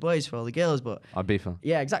away with the boys for all the girls. But I'd be fun.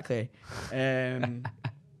 Yeah, exactly. That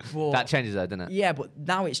changes though, doesn't it? Yeah, but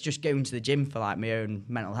now it's just going to the gym for like my own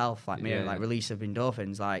mental health, like my own like release of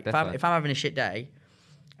endorphins. Like if I'm having a shit day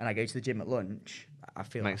and I go to the gym at lunch, I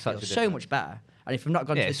feel so much better. And if I'm not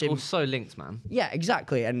gone to the gym... it's all so linked, man. Yeah,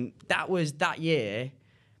 exactly. And that was that year,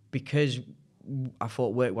 because I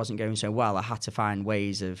thought work wasn't going so well, I had to find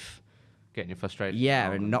ways of... Getting your frustration.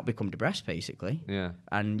 Yeah, and not become depressed, basically. Yeah.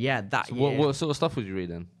 And yeah, that so year... What sort of stuff was you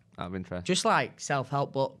reading, out of interest? Just like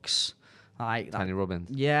self-help books, like Tony Robbins.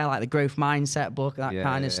 Yeah, like the growth mindset book, that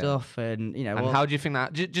kind of stuff, and you know. And how do you think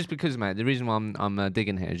that? Just because, mate, the reason why I'm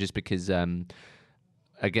digging here is just because.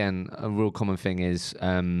 Again, a real common thing is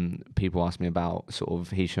people ask me about sort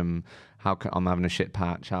of Hisham, I'm having a shit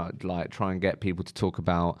patch, how like try and get people to talk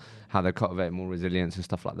about how they cultivate more resilience and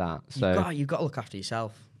stuff like that. So you've got to look after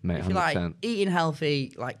yourself, mate. If you're 100%. like eating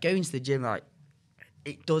healthy, like going to the gym, like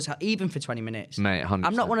it does even for 20 minutes, mate. 100%.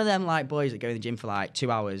 I'm not one of them like boys that go to the gym for like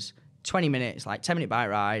 2 hours, 20 minutes, like 10-minute bike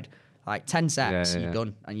ride, like 10 sets, you're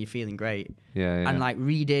done and you're feeling great. And like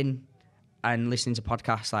reading and listening to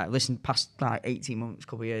podcasts, like listen past like 18 months,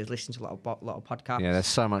 couple of years, listening to a lot of podcasts. Yeah, there's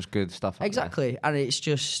so much good stuff out exactly there. And it's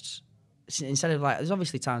just, instead of like, there's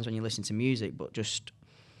obviously times when you listen to music, but just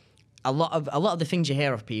a lot of the things you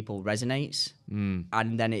hear of people resonates,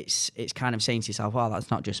 and then it's kind of saying to yourself, "Well, that's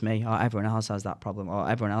not just me, or everyone else has that problem, or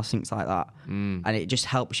everyone else thinks like that," and it just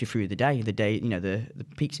helps you through the day. You know, the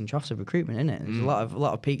peaks and troughs of recruitment, isn't it? There's a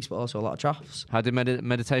lot of peaks, but also a lot of troughs. How did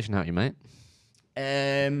meditation help you, mate?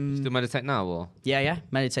 Still meditate now, or? Yeah.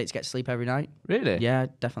 Meditate to get sleep every night. Really? Yeah,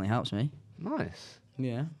 definitely helps me. Nice.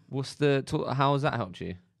 Yeah. How has that helped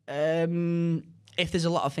you? If there's a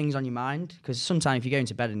lot of things on your mind, because sometimes if you go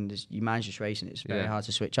into bed and your mind's just racing, it's very hard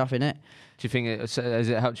to switch off, innit? Do you think has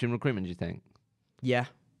it helped you in recruitment? Do you think? Yeah.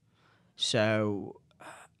 So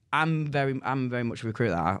I'm very much a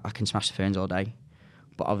recruiter. I can smash the phones all day,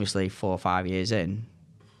 but obviously 4 or 5 years in,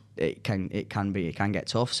 it can get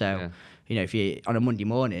tough. So you know, if you on a Monday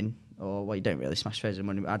morning, or well, you don't really smash phones on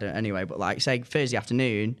Monday. I don't anyway. But like say Thursday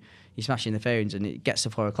afternoon, you're smashing the phones, and it gets to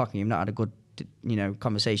 4 o'clock, and you've not had a good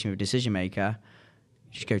conversation with a decision maker.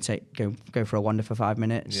 Just go for a wander for 5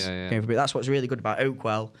 minutes. Go for that's what's really good about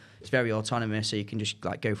Oakwell. It's very autonomous, so you can just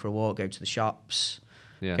like go for a walk, go to the shops,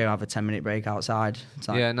 go have a 10-minute break outside.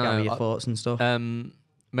 To, like, gather your thoughts and stuff.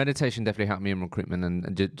 Meditation definitely helped me in recruitment,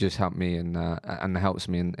 and just helped me and helps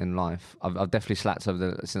me in life. I've definitely slacked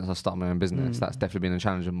since I started my own business. That's definitely been a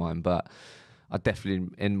challenge of mine. But I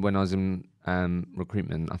definitely when I was in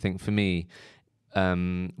recruitment, I think for me.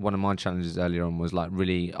 One of my challenges earlier on was like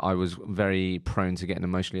really I was very prone to getting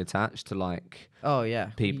emotionally attached to like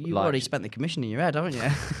people. You've already spent the commission in your head, haven't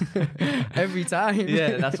you? Every time.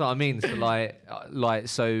 Yeah, that's what I mean. So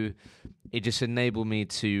so it just enabled me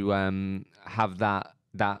to have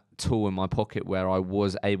that tool in my pocket where I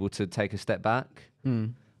was able to take a step back.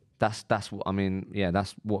 That's what I mean. Yeah,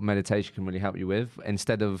 that's what meditation can really help you with,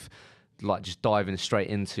 instead of like just diving straight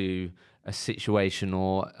into a situation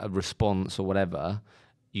or a response or whatever.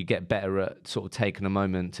 You get better at sort of taking a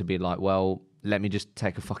moment to be like, well, let me just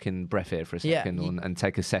take a fucking breath here for a second, and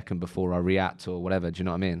take a second before I react or whatever. Do you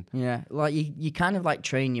know what I mean? Yeah, like you kind of like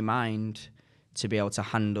train your mind to be able to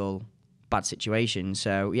handle bad situations.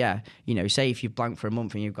 So say if you've blanked for a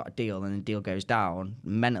month and you've got a deal and the deal goes down,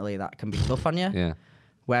 mentally that can be tough on you. Yeah.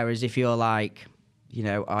 Whereas if you're like, you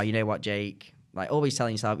know what, Jake, like always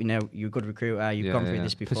telling yourself, you're a good recruiter, you've gone through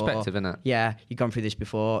this before. Perspective, innit? Yeah, you've gone through this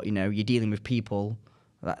before, you're dealing with people.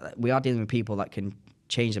 We are dealing with people that can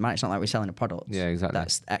change their mind. It's not like we're selling a product. Yeah, exactly.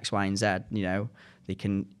 That's X, Y, and Z, they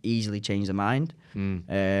can easily change their mind.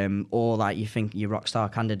 Or like you think your rock star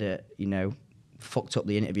candidate, fucked up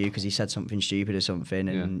the interview because he said something stupid or something,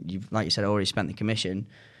 and you've, like you said, already spent the commission.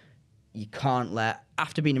 You can't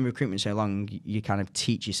after being in recruitment so long, you kind of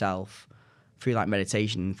teach yourself through like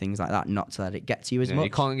meditation and things like that, not to let it get to you as much.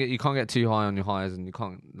 You can't get too high on your highs, and you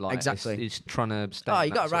can't like exactly. It's trying to stay. Oh,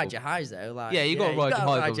 you got to ride your highs though. Like you got to ride your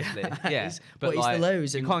highs, obviously. Yeah, but like, it's the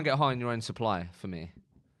lows. You can't get high on your own supply. For me,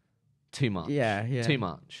 too much. Yeah. Too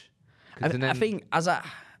much. I think as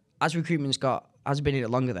recruitment's been in it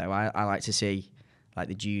longer though, I like to see like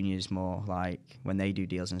the juniors more, like when they do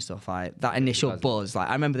deals and stuff, like that initial buzz. Like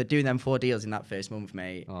I remember doing them 4 deals in that first month,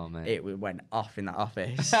 mate. Oh mate, it went off in that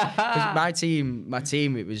office. my team,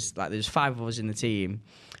 it was like there's 5 of us in the team,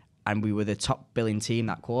 and we were the top billing team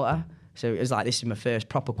that quarter. So it was like, this is my first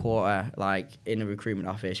proper quarter, like in a recruitment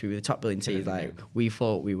office. We were the top billing team. Like we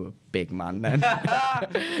thought we were big man then.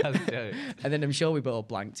 And then I'm sure we all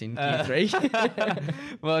blanked in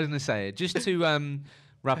Q3. Well, I was gonna say, just to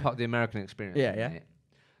wrap up the American experience. Yeah. Mate.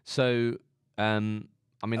 So, I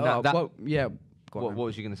mean, what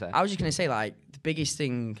was you going to say? I was just going to say, like, the biggest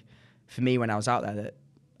thing for me when I was out there that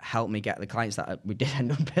helped me get the clients that we did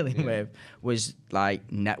end up billing with was, like,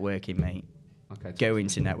 networking, mate. Okay. Going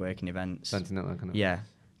to networking events. Going to networking events. Yeah.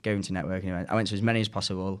 Going to networking events. I went to as many as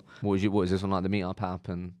possible. What was this on, like, the Meetup app?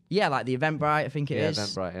 And yeah, like the Eventbrite, I think it is.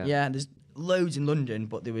 Eventbrite, yeah. Yeah, there's loads in London,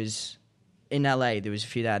 but there was, in LA, there was a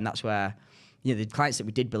few there, and that's where Yeah, the clients that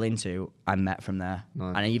we did bill into, I met from there. Nice.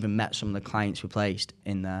 And I even met some of the clients we placed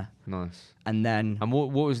in there. Nice. And then... And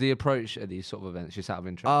what was the approach at these sort of events, just out of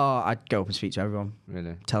interest? Oh, I'd go up and speak to everyone.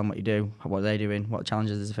 Really? Tell them what you do, what are they doing, what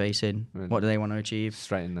challenges they're facing, Really? what do they want to achieve.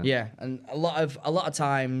 Straight in there. Yeah, and a lot of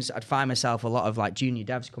times I'd find myself a lot of like junior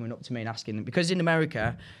devs coming up to me and asking, because in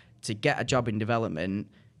America, to get a job in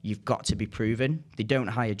development, you've got to be proven. They don't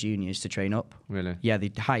hire juniors to train up. Really? Yeah, they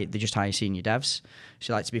just hire senior devs.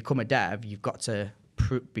 So like to become a dev, you've got to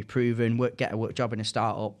be proven, get a work job in a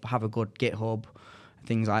startup, have a good GitHub,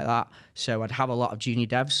 things like that. So I'd have a lot of junior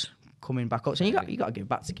devs coming back up. So you got to give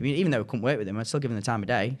back to the community. Even though I couldn't work with them, I'd still give them the time of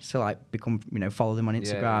day. Still like follow them on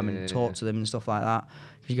Instagram and talk to them and stuff like that.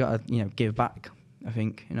 You got to give back. I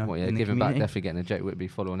think giving back, definitely getting a Jake Whitby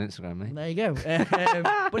follow on Instagram, mate. There you go.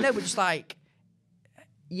 But no, but just like,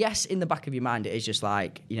 yes, in the back of your mind, it is just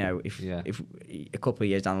like, if a couple of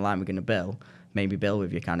years down the line we're going to maybe bill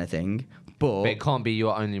with you kind of thing. But it can't be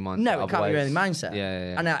your only mindset. No, it can't be your only mindset.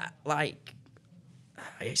 Yeah. And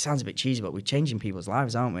it sounds a bit cheesy, but we're changing people's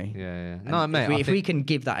lives, aren't we? Yeah. And No, mate. If we can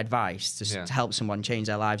give that advice to help someone change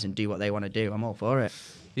their lives and do what they want to do, I'm all for it.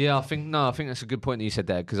 Yeah, I think that's a good point that you said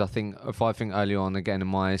there, because I think early on, again, in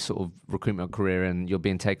my sort of recruitment career, and you're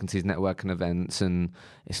being taken to these networking events, and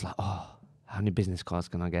it's like, oh, how many business cards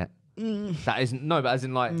can I get? That isn't but as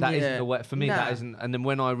in like that isn't the way for me. No. That isn't. And then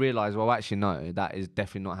when I realised, well, actually, no, that is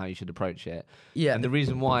definitely not how you should approach it. Yeah. And the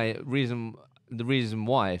reason why, in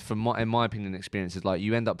my opinion, experience is like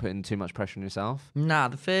you end up putting too much pressure on yourself. Nah,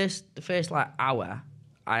 the first like hour,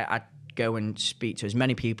 I go and speak to as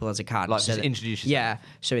many people as I can. Like just introduce yourself. Yeah.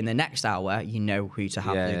 So in the next hour, you know who to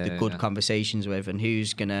have the good conversations with, and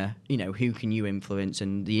who's gonna, who can you influence,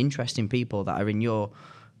 and the interesting people that are in your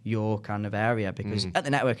kind of area. Because at the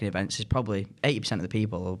networking events, there's probably 80% of the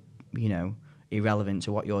people, irrelevant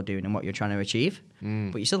to what you're doing and what you're trying to achieve.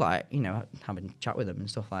 But you still like, having a chat with them and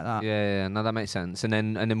stuff like that. Yeah. No, that makes sense. And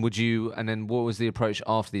then what was the approach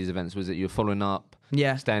after these events? Was it you're following up?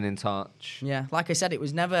 Yeah. Staying in touch? Yeah. Like I said, it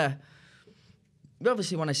was never. We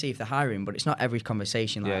obviously want to see if they're hiring, but it's not every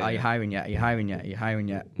conversation like, are you hiring yet? Are you hiring yet? Are you hiring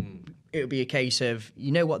yet? It would be a case of,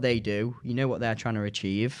 what they do, what they're trying to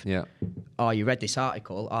achieve. Yeah. Oh, you read this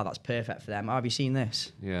article. Oh, that's perfect for them. Oh, have you seen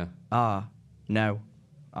this? Yeah. No.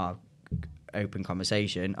 Oh, open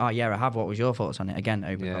conversation. Oh, yeah, I have. What was your thoughts on it? Again,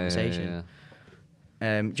 open conversation.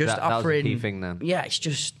 Yeah. Just that offering. That was the key thing then. Yeah, it's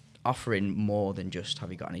just offering more than just,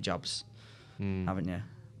 have you got any jobs? Haven't you?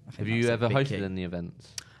 Have you ever hosted any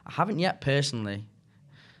events? I haven't yet personally,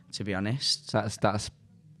 to be honest.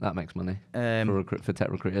 That makes money for tech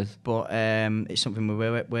recruiters. But it's something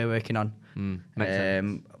we're working on. Makes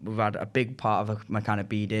sense. We've had a big part of my kind of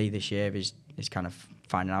BD this year is kind of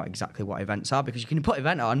finding out exactly what events are, because you can put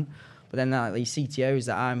event on, but then these CTOs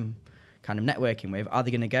that I'm kind of networking with, are they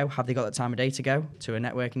going to go? Have they got the time of day to go to a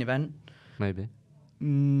networking event? Maybe.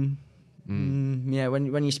 Yeah,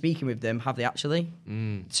 when you're speaking with them, have they actually?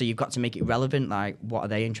 So you've got to make it relevant. Like, what are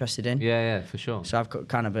they interested in? Yeah, for sure. So I've got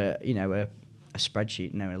kind of a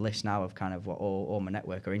spreadsheet, a list now of kind of what all my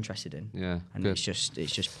network are interested in. Yeah, and good. it's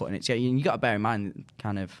just putting it together. You got to bear in mind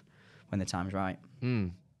kind of when the time's right.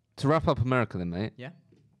 To wrap up America, then, mate. Yeah.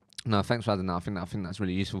 No, thanks for adding that. I think that's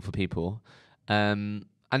really useful for people. And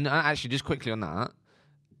actually, just quickly on that,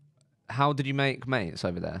 how did you make mates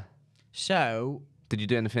over there? So, did you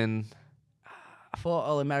do anything? I thought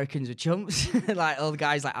all Americans were chumps, like all the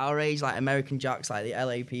guys like our age, like American jocks, like the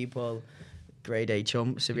LA people, grade A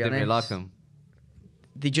chumps. To be honest, didn't really like them.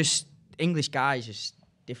 They just English guys, just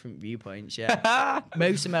different viewpoints. Yeah,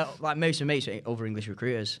 most of my mates are other English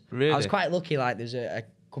recruiters. Really, I was quite lucky. Like, there's a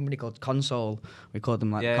company called Console. We called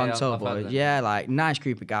them like the Console I've boys. Yeah, like nice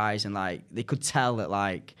group of guys, and like they could tell that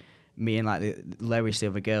like me and like the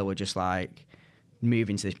other girl were just like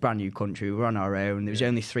moving to this brand new country. We were on our own. There was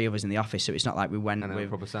only 3 of us in the office, so it's not like we went with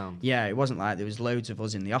proper sound. Yeah, it wasn't like there was loads of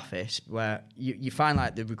us in the office. Where you find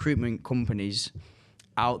like the recruitment companies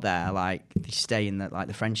out there, like they stay in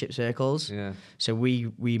the friendship circles. Yeah. So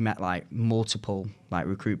we met like multiple like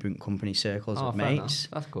recruitment company circles of mates.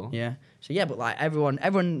 That's cool. Yeah. So yeah, but like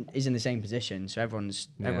everyone is in the same position, so everyone's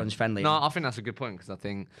friendly. No, I think that's a good point, because I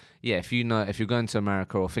think if you're going to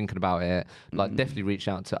America or thinking about it, like definitely reach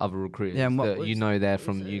out to other recruiters that they're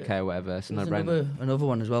from the UK or whatever. It's no brainer. Another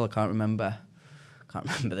one as well. I can't remember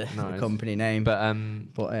the company name. But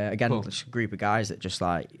again, cool. Just a group of guys that just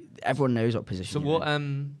like everyone knows what position. So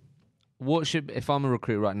what should, if I'm a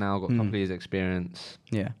recruiter right now, I've got a couple of years experience.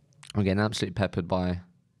 Yeah. I'm getting absolutely peppered by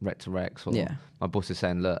rec to recs. Or my boss is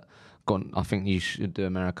saying, look, I think you should do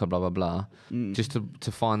America, blah, blah, blah. Just to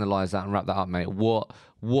finalise that and wrap that up, mate,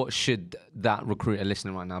 what should that recruiter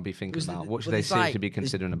listening right now be thinking about? What should they seriously be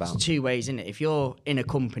considering about? There's two ways, isn't it? If you're in a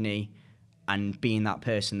company and being that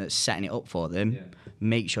person that's setting it up for them,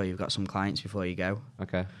 make sure you've got some clients before you go.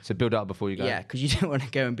 Okay, so build it up before you go. Yeah, because you don't want to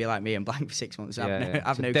go and be like me and blank for 6 months. Have So no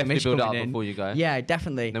definitely commission build it up coming in. before you go. Yeah,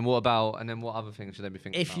 definitely. And then what other things should they be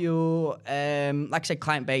thinking If about? you're, like I said,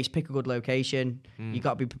 client based, pick a good location. You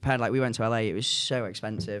got to be prepared. Like we went to LA, it was so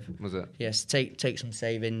expensive. Was it? Yes, take some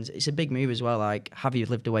savings. It's a big move as well. Like, have you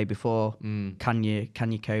lived away before? Can you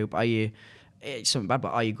cope? Are you? It's something bad, but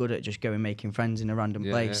are you good at just going making friends in a random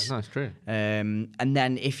place? Yeah, no, it's true. And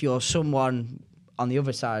then if you're someone on the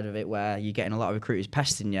other side of it where you're getting a lot of recruiters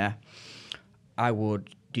pesting you, I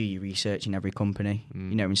would do your research in every company,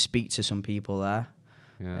 and speak to some people there.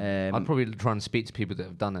 Yeah. I'd probably try and speak to people that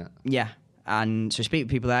have done it. Yeah. And so speak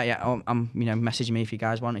to people there. Yeah, I'm message me if you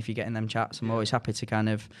guys want. If you're getting them chats, I'm always happy to kind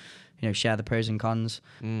of, share the pros and cons.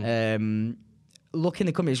 Look in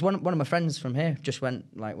the companies. One of my friends from here just went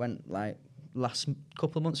last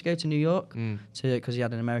couple of months ago to New York because he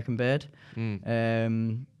had an American bird.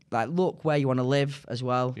 Look where you want to live as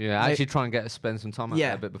well. Yeah, actually try and spend some time out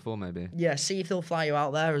there a bit before maybe. Yeah, see if they'll fly you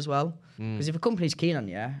out there as well. Because if a company's keen on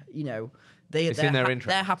you, It's in their interest.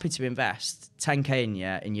 They're happy to invest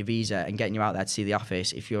 10k in your visa and getting you out there to see the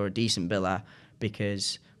office if you're a decent biller,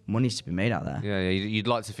 because money's to be made out there. Yeah. You'd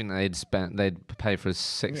like to think that they'd pay for a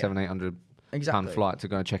 600, 700, £800 flight to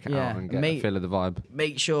go and check it out and get a feel of the vibe.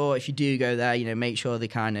 Make sure if you do go there, make sure they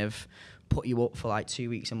kind of put you up for like 2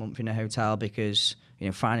 weeks a month in a hotel, because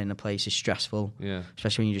finding a place is stressful. Yeah.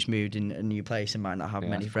 Especially when you just moved in a new place and might not have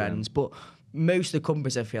many friends. But most of the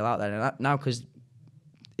companies I feel out there now, because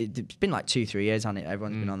it's been like 2-3 years on it.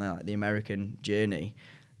 Everyone's been on the American journey.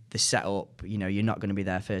 The setup, you're not going to be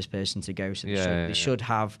their first person to go. So they should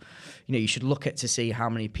have, you should look at to see how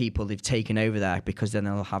many people they've taken over there, because then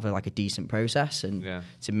they'll have a decent process and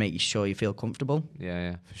to make sure you feel comfortable.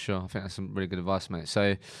 Yeah, for sure. I think that's some really good advice, mate.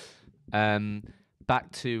 So,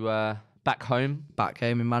 back home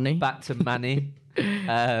in Manny. Back to Manny.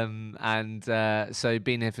 So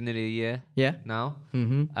been here for nearly a year. Yeah. Now.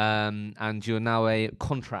 And you're now a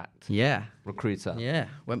contract. Yeah. Recruiter. Yeah.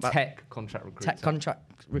 Went back. Tech contract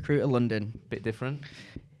recruiter, London. Bit different.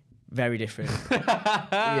 Very different.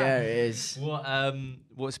 Yeah, it is.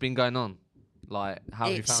 What's been going on? Like, how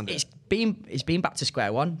have you found it? It's been back to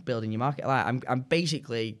square one, building your market. Like, I'm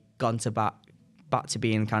basically gone to back to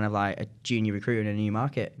being kind of like a junior recruiter in a new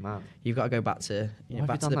market. Man. You've got to go back to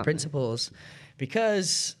the principles.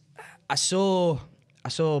 Because I saw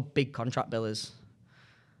big contract billers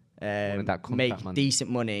make decent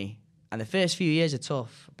money, and the first few years are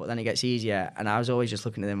tough, but then it gets easier. And I was always just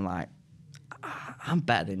looking at them like, I'm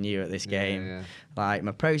better than you at this game. Yeah. Like,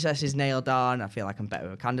 my process is nailed on. I feel like I'm better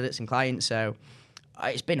with candidates and clients. So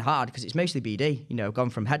it's been hard because it's mostly BD. I've gone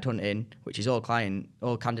from headhunting, which is all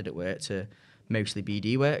candidate work, to mostly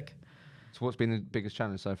BD work. So what's been the biggest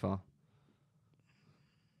challenge so far?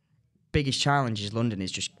 Biggest challenge is London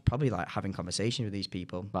is just probably like having conversations with these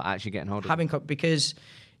people. Like actually getting hold of them. Because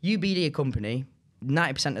you BD a company,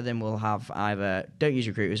 90% of them will have either don't use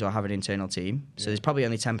recruiters or have an internal team. So there's probably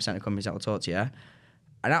only 10% of companies that will talk to you.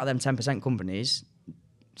 And out of them 10% companies,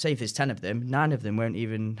 say if there's 10 of them, 9 of them won't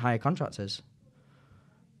even hire contractors.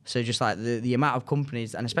 So just like the amount of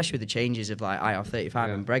companies, and especially with the changes of like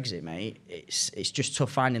IR35 and Brexit, mate, it's just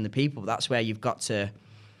tough finding the people. That's where you've got to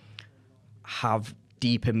have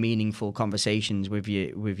deeper, meaningful conversations with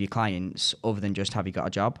your clients, other than just have you got a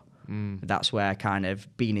job. That's where kind of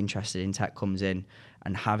being interested in tech comes in,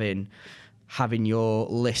 and having your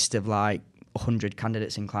list of like 100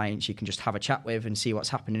 candidates and clients you can just have a chat with and see what's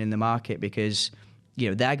happening in the market, because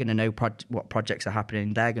they're going to know what projects are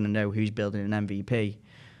happening. They're going to know who's building an MVP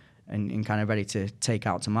and kind of ready to take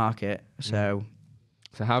out to market. So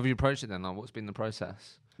how have you approached it then? Like, what's been the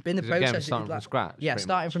process? Again, starting from scratch. Yeah,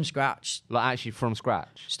 starting from scratch. Like, actually from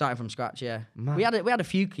scratch. Starting from scratch, yeah. Man. We had a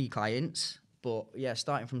few key clients, but yeah,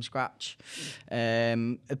 starting from scratch.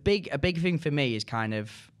 A big thing for me is kind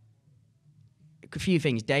of a few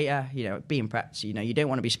things. Data, being prepped. You don't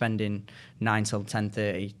want to be spending 9 till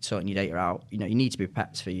 10:30 sorting your data out. You need to be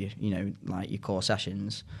prepped for like your core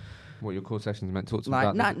sessions. What your core sessions meant? Talk to me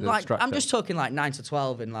about the I'm just talking like 9 to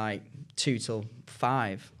 12 and like 2 till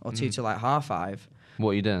 5 or 2 till like 5:30.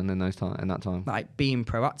 What are you doing in that time? Like being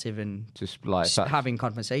proactive and just like having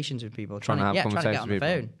conversations with people. Trying to get on the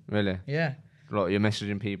phone. Really? Yeah. Like you're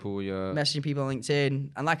messaging people on LinkedIn.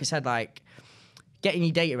 And like I said, like getting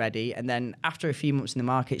your data ready, and then after a few months in the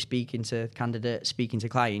market, speaking to candidates, speaking to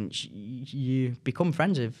clients, you become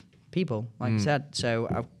friends with people, like I said. So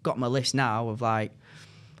I've got my list now of like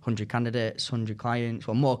 100 candidates, 100 clients,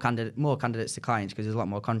 well, more candidates to clients because there's a lot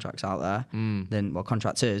more contracts out there than, well,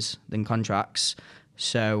 contractors than contracts.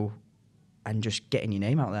 So, and just getting your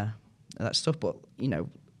name out there, that stuff. But, you know,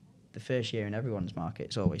 the first year in everyone's market,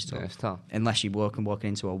 it's always tough. Yeah, it's tough. Unless you're walking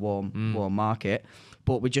into a warm market.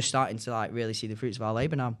 But we're just starting to like really see the fruits of our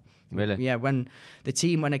labour now. Really? Yeah, when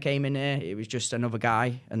I came in here, it was just another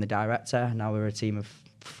guy and the director. Now we're a team of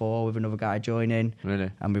 4 with another guy joining. Really?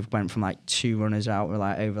 And we've went from like 2 runners out. We're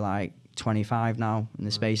like over like 25 now in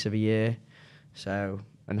the space of a year. So.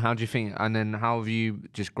 And how do you think? And then how have you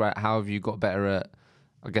got better at?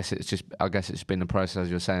 I guess it's been a process, as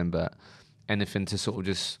you're saying, but anything to sort of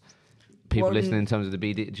just people listening in terms of the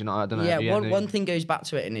BD. Do you know? I don't know. Yeah, one thing goes back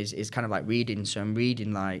to it and is kind of like reading. So I'm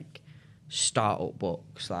reading like startup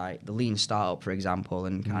books, like the Lean Startup, for example,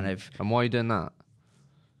 and kind of. And why are you doing that?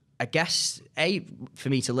 I guess for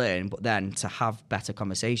me to learn, but then to have better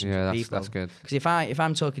conversations with people. That's good. Because if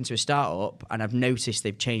I'm talking to a startup and I've noticed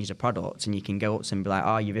they've changed the product, and you can go up to them and be like,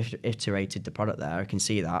 "Oh, you've iterated the product there. I can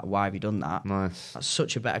see that. Why have you done that?" Nice. That's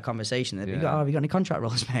such a better conversation. Have you got any contract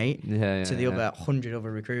roles, mate? Yeah. To the other 100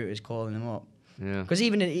 other recruiters calling them up. Yeah. Because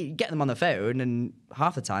even you get them on the phone, and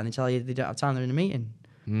half the time they tell you they don't have time. They're in a meeting.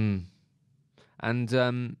 And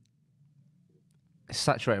it's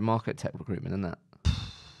saturated market, tech recruitment, isn't it?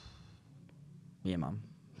 Yeah, man.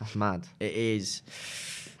 That's mad. It is.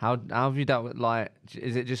 How have you dealt with, like,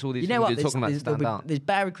 is it just all these you things know what? you're talking about to stand out? There's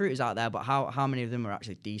bare recruiters out there, but how many of them are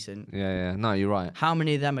actually decent? Yeah. No, you're right. How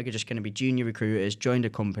many of them are just going to be junior recruiters, joined a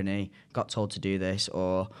company, got told to do this,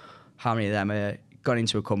 or how many of them are gone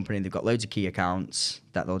into a company, they've got loads of key accounts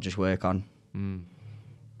that they'll just work on?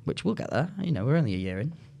 Which we'll get there. You know, we're only a year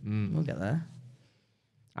in. We'll get there.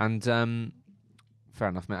 And fair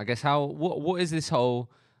enough, mate. I guess what is this whole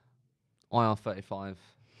IR35?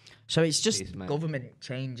 So it's just piece, government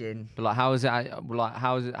changing. But like, how is it? Like,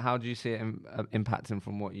 how do you see it impacting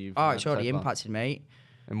from what you've? It's already impacted, mate.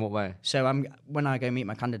 In what way? So when I go meet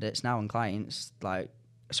my candidates now and clients, like,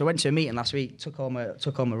 so I went to a meeting last week, took all my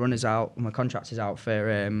runners out, my contractors out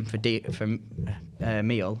for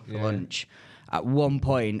meal for lunch. At one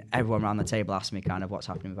point, everyone around the table asked me kind of what's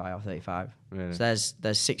happening with IR35. Really? So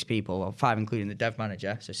there's 6 people, well, 5 including the dev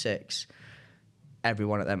manager, so 6. Every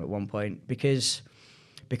one of them at one point, because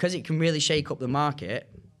it can really shake up the market,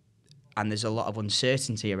 and there's a lot of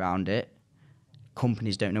uncertainty around it.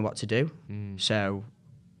 Companies don't know what to do. So,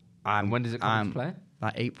 and when does it come into play?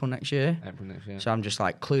 Like April next year. So I'm just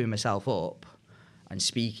like cluing myself up and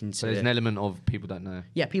speaking to. So there's an element of people don't know.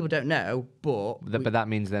 Yeah, people don't know, but that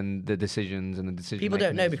means then the decisions and the decision. People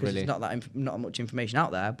don't know because there's not much information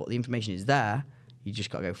out there, but the information is there. You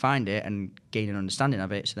just got to go find it and gain an understanding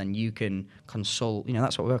of it, so then you can consult. You know,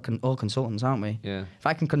 that's what we're all consultants, aren't we? Yeah. If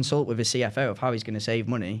I can consult with a CFO of how he's going to save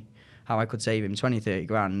money, how I could save him 20, 30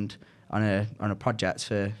 grand on a project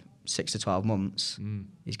for 6 to 12 months,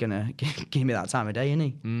 he's going to give me that time of day, isn't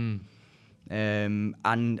he?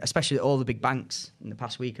 And especially all the big banks in the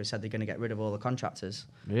past week have said they're going to get rid of all the contractors.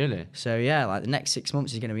 Really? So yeah, like the next 6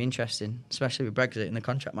 months is going to be interesting, especially with Brexit in the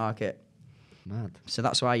contract market. Mad. So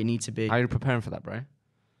that's why you need to be. How are you preparing for that, bro?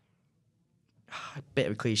 A bit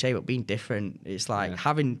of a cliche, but being different. It's like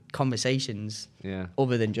having conversations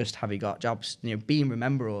other than just have you got jobs. You know, being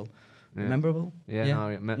memorable. Memorable?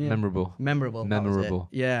 Memorable. Memorable.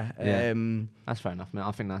 Yeah. That's fair enough, mate.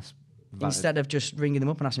 I think that's valid. Instead of just ringing them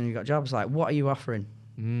up and asking if you got jobs, like, what are you offering?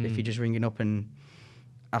 If you're just ringing up and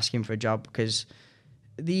asking for a job, because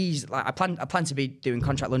these, like, I plan to be doing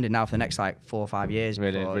Contract London now for the next like 4 or 5 years.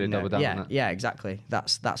 Really double down on that. Yeah, exactly.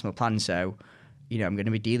 That's my plan. So, you know, I'm going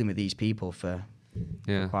to be dealing with these people for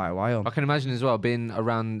quite a while. I can imagine as well being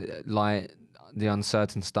around like the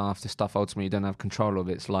uncertain stuff, the stuff ultimately you don't have control of.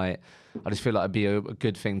 It's like, I just feel like it'd be a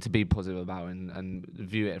good thing to be positive about and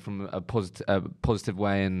view it from a positive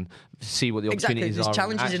way and see what the opportunities are. There's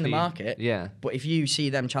challenges in the market. Yeah. But if you see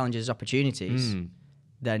them challenges as opportunities,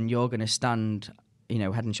 then you're going to stand, you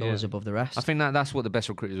know, head and shoulders above the rest. I think that's what the best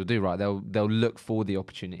recruiters will do, right? They'll look for the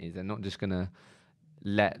opportunities. They're not just going to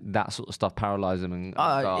let that sort of stuff paralyze them. And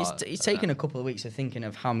it's taken a couple of weeks of thinking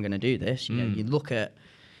of how I'm going to do this. You know, you look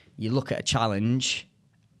at a challenge,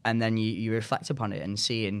 and then you reflect upon it and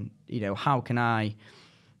seeing, you know, how can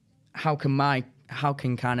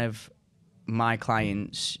kind of my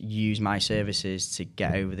clients use my services to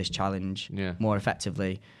get over this challenge more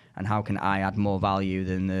effectively, and how can I add more value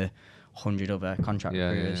than the 100 other contract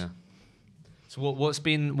recruiters. Yeah. So what's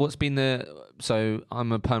been the, so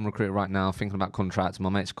I'm a perm recruiter right now thinking about contracts. My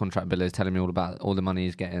mate's contract biller is telling me all about all the money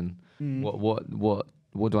he's getting. What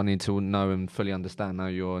what do I need to know and fully understand now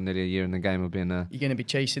you're nearly a year in the game of being a... You're going to be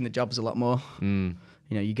chasing the jobs a lot more. You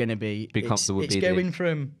know, you're going to be comfortable with BD. It's going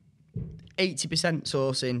from 80%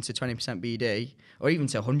 sourcing to 20% BD, or even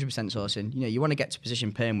to 100% sourcing. You know, you want to get to a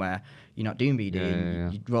position perm where you're not doing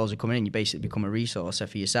BD. Your roles are coming in. You basically become a resourcer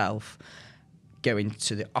for yourself. Going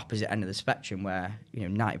to the opposite end of the spectrum where, you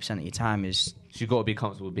know, 90% of your time is... So you've got to be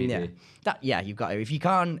comfortable with BD. You've got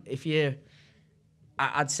to.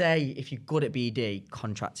 I'd say if you're good at BD,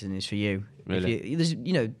 contracting is for you. Really?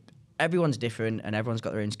 You know, everyone's different and everyone's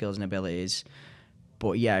got their own skills and abilities.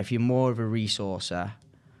 But yeah, if you're more of a resourcer,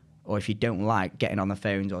 or if you don't like getting on the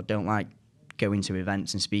phones or don't like going to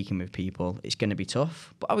events and speaking with people, it's going to be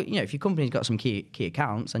tough. But, you know, if your company's got some key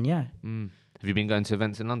accounts, then yeah. Have you been going to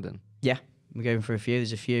events in London? Yeah, we're going for a few.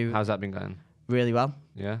 There's a few. How's that been going? Really well.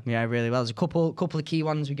 Yeah? Yeah, really well. There's a couple of key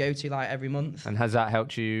ones we go to like every month. And has that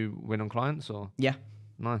helped you win on clients or? Yeah.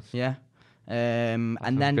 Nice. Yeah. And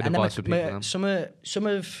then so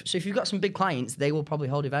if you've got some big clients, they will probably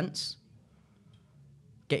hold events.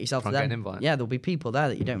 Get yourself to them. Get an invite. Yeah, there'll be people there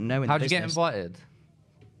that you don't know in How the do you business. get invited?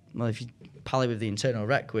 Well, if you pally with the internal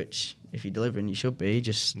rec, which if you're delivering, you should be.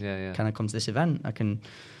 Just kind of come to this event. I can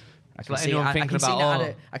see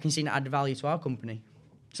it add value to our company.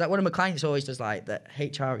 So like one of my clients always does like that.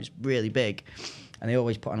 HR is really big, and they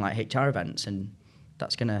always put on like HR events, and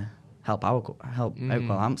that's gonna help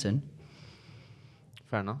Oakwell Hampton.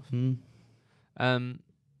 Fair enough.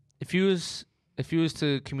 If you was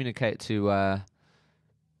to communicate to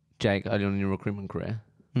Jake early on in your recruitment career,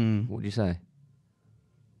 what would you say?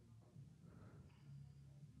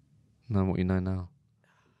 Know what you know now.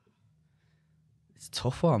 It's a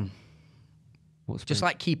tough one. Just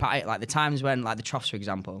like keep at it, like the times when, like the troughs, for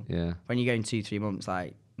example. Yeah. When you're going 2-3 months,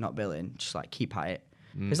 like not billing, just like keep at it.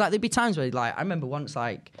 Because like there'd be times where, like, I remember once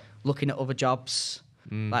like looking at other jobs,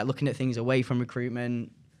 like looking at things away from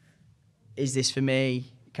recruitment. Is this for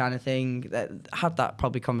me? Kind of thing. That had that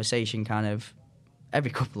probably conversation kind of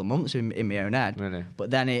every couple of months in my own head. Really?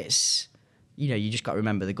 But then it's, you know, you just got to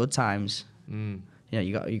remember the good times. You know,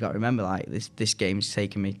 you got to remember like this game's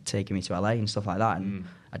taking me to LA and stuff like that. And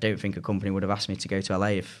I don't think a company would have asked me to go to LA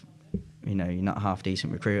if, you know, you're not a half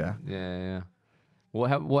decent recruiter. Yeah.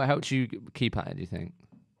 What helped you keep at it, do you think?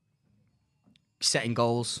 Setting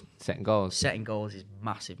goals. Setting goals is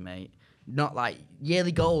massive, mate. Not like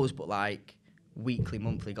yearly goals, but like weekly,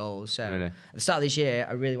 monthly goals. So really? At the start of this year,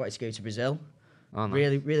 I really wanted to go to Brazil. Oh,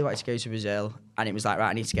 nice. Really wanted to go to Brazil. And it was like, right,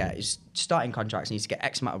 I need to get starting contracts. I need to get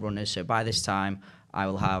X amount of runners. So by this time, I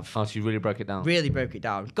will have... Oh, so you really broke it down? Really broke it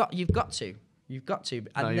down. You've got to. And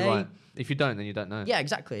no, you're right. If you don't, then you don't know. Yeah,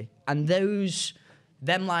 exactly. And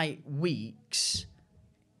them like weeks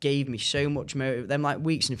gave me so much them like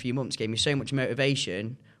weeks and a few months gave me so much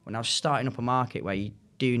motivation when I was starting up a market where you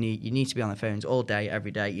need to be on the phones all day, every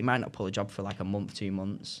day. You might not pull a job for like a month, 2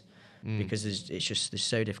 months because it's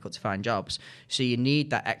so difficult to find jobs. So you need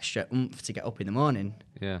that extra oomph to get up in the morning.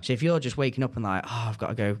 Yeah. So if you're just waking up and like, I've got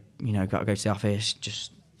to go to the office,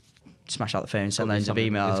 just smash out the phone, send loads of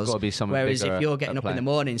emails. It's got to be something. Whereas if you're getting up in the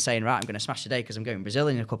morning saying, right, I'm going to smash today because I'm going to Brazil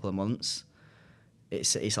in a couple of months,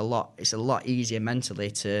 it's a lot easier mentally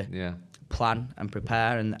to plan and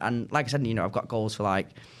prepare. And like I said, you know, I've got goals for like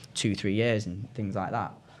 2-3 years and things like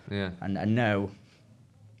that. Yeah. And I know,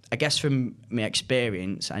 I guess from my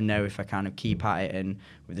experience, I know if I kind of keep at it and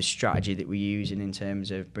with the strategy that we're using in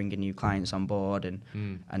terms of bringing new clients on board and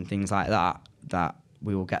things like that, that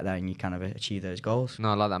we will get there and you kind of achieve those goals. No,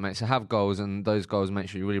 I like that, mate. So have goals, and those goals make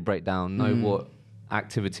sure you really break down, know what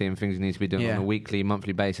activity and things you need to be doing on a weekly,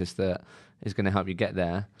 monthly basis that is going to help you get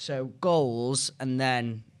there. So goals and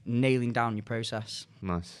then nailing down your process.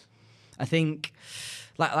 Nice. I think,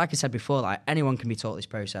 like I said before, like anyone can be taught this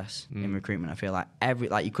process in recruitment. I feel like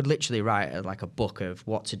you could literally write a book of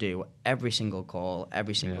what to do every single call,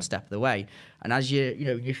 every single step of the way. And as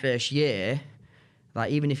your first year,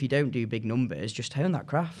 like even if you don't do big numbers, just hone that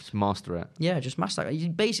craft. Just master it. Yeah, just master it.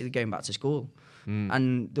 You're basically going back to school.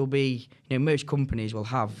 And there'll be, most companies will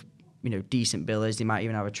have, decent billers. They might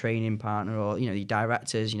even have a training partner or, the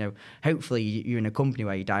directors. Hopefully you're in a company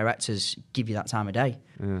where your directors give you that time of day.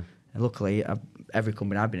 Yeah. And luckily, every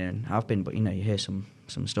company I've been in, but you hear some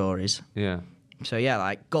stories. Yeah. So yeah,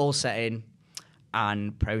 like goal setting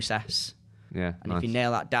and process. Yeah. And if you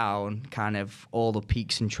nail that down, kind of all the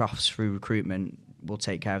peaks and troughs through recruitment will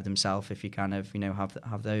take care of themselves if you kind of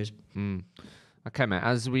have those. Okay, mate.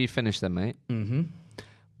 As we finish then, mate.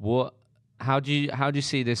 How do you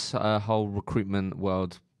see this whole recruitment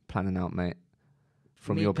world planning out, mate?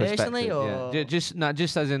 from Me your perspective? personally, or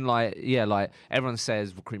Just as in like everyone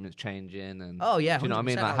says recruitment's changing, and oh yeah, do you know what I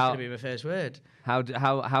mean? Like that's going to be my first word.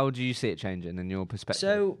 How do you see it changing in your perspective?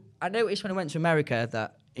 So I noticed when I went to America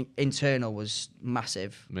that internal was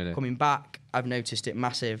massive. Really? Coming back, I've noticed it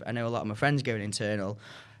massive. I know a lot of my friends going internal.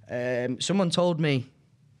 Someone told me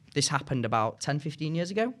this happened about 10, 15 years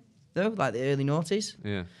ago, though, like the early noughties.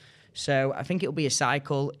 Yeah. So I think it'll be a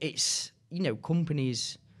cycle. It's,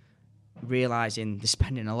 companies realising they're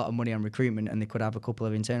spending a lot of money on recruitment and they could have a couple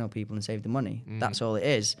of internal people and save the money. That's all it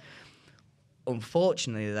is.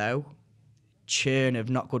 Unfortunately, though, churn of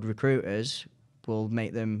not good recruiters will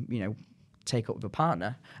make them, take up with a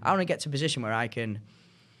partner. I want to get to a position where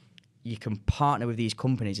you can partner with these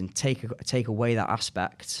companies and take away that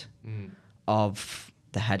aspect of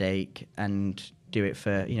the headache and do it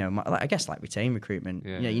for, I guess like retain recruitment.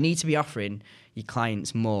 Yeah. You need to be offering your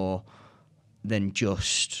clients more than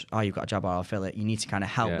just, you've got a job, I'll fill it. You need to kind of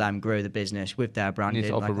help them grow the business with their branding.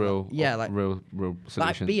 You need to offer real solutions.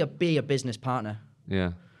 Like be a business partner.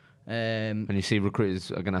 Yeah. And you see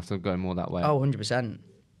recruiters are going to have to go more that way. Oh, 100%.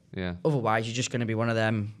 Yeah. Otherwise, you're just going to be one of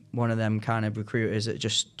them kind of recruiters that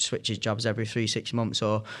just switches jobs every 3-6 months,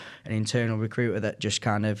 or an internal recruiter that just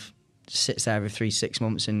kind of sits there every 3-6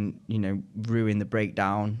 months and, ruin the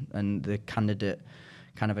breakdown and the candidate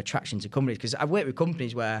kind of attraction to companies. Because I've worked with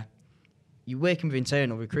companies where you're working with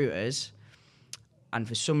internal recruiters and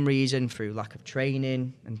for some reason, through lack of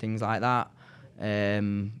training and things like that,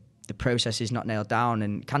 the process is not nailed down,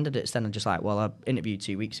 and candidates then are just like, well, I interviewed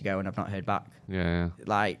 2 weeks ago and I've not heard back. Yeah.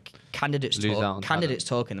 Like candidates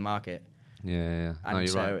talk in the market. Yeah. And no, you're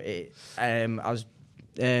so right. I was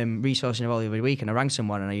resourcing all the other week, and I rang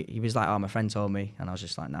someone and he was like, my friend told me, and I was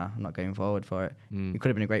just like, nah, I'm not going forward for it. It could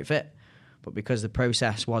have been a great fit, but because the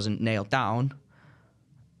process wasn't nailed down,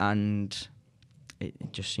 and it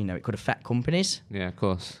just, it could affect companies. Yeah, of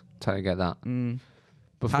course. Totally get that.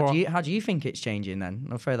 How do you think it's changing then?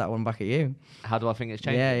 I'll throw that one back at you. How do I think it's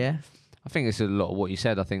changing? Yeah. I think it's a lot of what you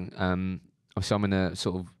said. I think obviously I'm in a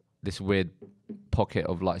sort of this weird pocket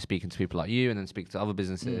of like speaking to people like you and then speaking to other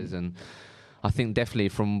businesses, and I think definitely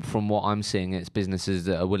from what I'm seeing, it's businesses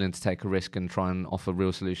that are willing to take a risk and try and offer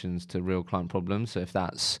real solutions to real client problems. So if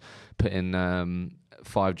that's putting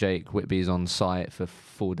 5 Jake Whitbys on site for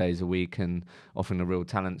 4 days a week and offering a real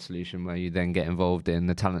talent solution where you then get involved in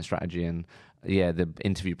the talent strategy and the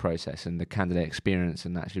interview process and the candidate experience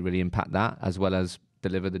and actually really impact that as well as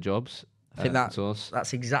deliver the jobs. I think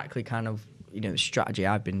that's exactly kind of the strategy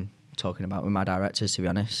I've been talking about with my directors, to be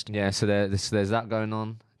honest. Yeah, so there's that going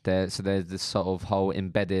on. There's this sort of whole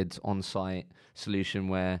embedded on-site solution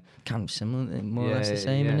where kind of similar, more or less the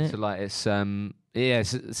same, isn't it? So like it's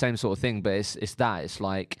the same sort of thing, but it's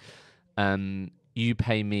like you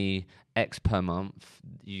pay me X per month,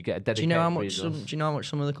 you get a dedicated. Do you know how much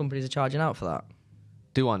some of the companies are charging out for that?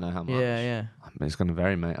 Do I know how much? Yeah. I mean, it's going to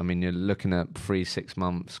vary, mate. I mean, you're looking at 3-6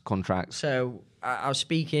 months contracts. So I was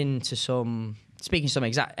speaking to some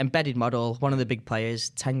exact embedded model, one of the big players,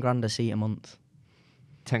 10 grand a seat a month.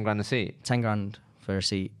 10 grand a seat? 10 grand for a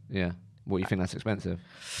seat. Yeah. What, you think that's expensive?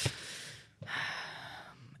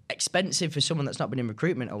 Expensive for someone that's not been in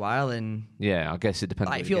recruitment a while, and yeah, I guess it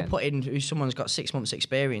depends. Like if you're putting someone's got 6 months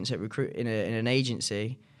experience at in an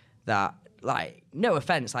agency that, like, no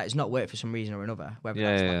offense, like it's not worked for some reason or another, whether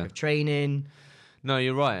that's lack of training. No,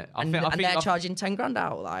 you're right. I think they're charging 10 grand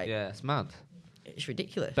out. Like, yeah, it's mad. It's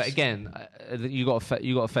ridiculous. But again, you got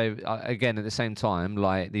to favor. Again, at the same time,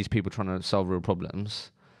 like these people trying to solve real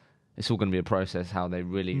problems, it's all going to be a process how they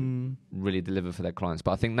really deliver for their clients.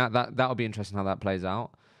 But I think that'll be interesting how that plays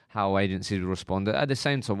out, how agencies will respond. At the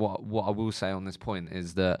same time, what I will say on this point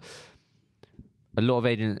is that a lot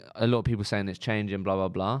of people saying it's changing, blah blah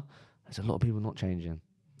blah. There's a lot of people not changing.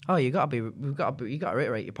 Oh, you got to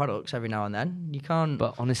reiterate your products every now and then. You can't.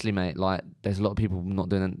 But honestly, mate, like there's a lot of people not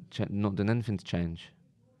doing anything to change.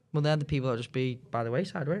 Well, they're the people that'll just be by the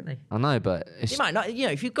wayside, won't they? I know, but you might not.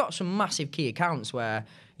 If you've got some massive key accounts where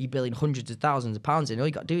you're billing hundreds of thousands of pounds in, all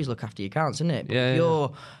you got to do is look after your accounts, isn't it? But if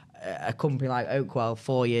you're a company like Oakwell,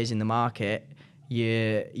 4 years in the market,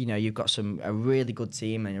 you've got a really good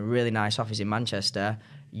team and a really nice office in Manchester.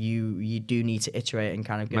 You do need to iterate and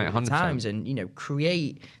kind of go with the times and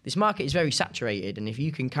create. This market is very saturated, and if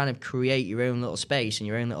you can kind of create your own little space and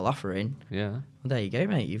your own little offering, well, there you go,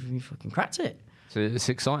 mate. You've fucking cracked it. So it's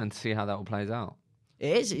exciting to see how that all plays out.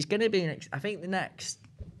 It is. It's going to be. I think the next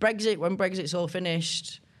Brexit, when Brexit's all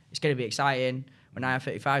finished, it's going to be exciting. When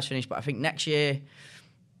IR35's finished, but I think next year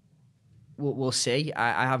we'll see.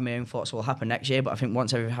 I have my own thoughts what will happen next year, but I think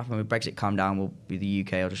once everything happens with Brexit calm down, will be the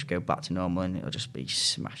UK will just go back to normal and it'll just be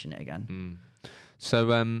smashing it again.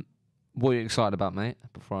 So What are you excited about, mate?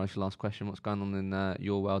 Before I ask you last question, what's going on in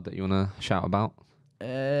your world that you want to shout about?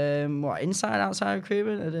 What, inside, outside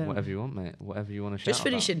recruitment? I don't Whatever you want, mate. Whatever you want to shout just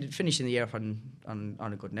about. finishing the year off on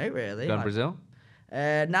a good note, really. Going Brazil?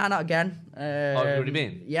 Nah, not again. Have you already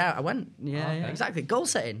been? Yeah, I went. Yeah, okay. yeah, exactly. Goal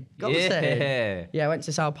setting. Yeah. Yeah, I went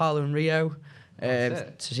to Sao Paulo and Rio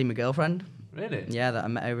That's to see my girlfriend. Really? Yeah, that I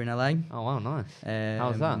met over in LA. Oh, wow, nice. How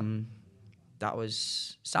was that? That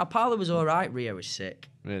was Sao Paulo was all right. Rio was sick.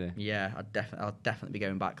 Really? Yeah, I'll definitely be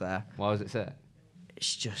going back there. Why was it sick?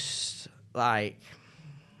 It's just like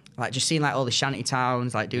just seeing like all the shanty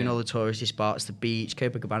towns, like doing all the touristy spots, the beach,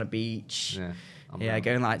 Copacabana Beach. Yeah. Yeah,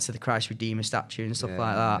 going like to the Christ Redeemer statue and stuff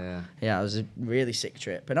like that. Yeah. Yeah, it was a really sick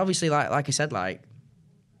trip. And obviously, like I said, like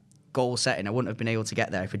goal setting, I wouldn't have been able to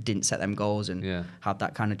get there if I didn't set them goals and have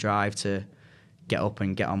that kind of drive to get up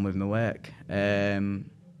and get on with my work.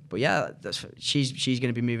 But yeah, she's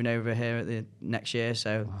going to be moving over here at the next year,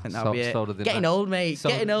 so I think that'll be it. Getting old, mate.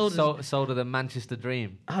 Getting old. Sold her the Manchester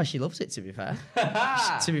dream. Oh, she loves it, to be fair.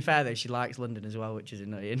 To be fair, though, she likes London as well, which is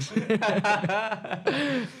annoying.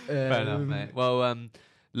 Fair enough, mate. Well,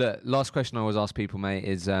 look, last question I always ask people, mate,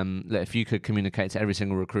 is look, if you could communicate to every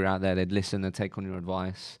single recruit out there, they'd listen, they'd take on your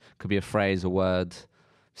advice. Could be a phrase, a word,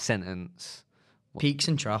 sentence. Peaks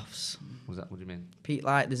and troughs. What do you mean?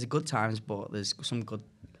 Like, there's the good times, but there's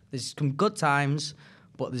some good times,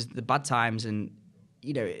 but there's the bad times, and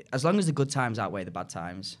you know, as long as the good times outweigh the bad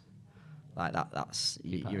times, like that's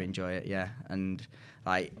you enjoy it, yeah. And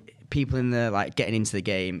like people in the like getting into the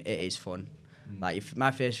game, it is fun. Like if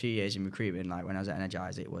my first few years in recruitment, like when I was at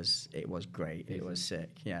Energize, it was great, it was sick,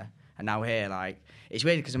 yeah. And now here, like it's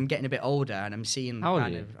weird because I'm getting a bit older and I'm seeing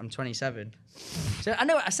I'm 27. So I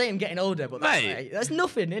know I say I'm getting older, but that's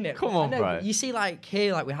nothing, innit? Come on, bro. You see, like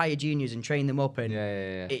here, like we hire juniors and train them up, and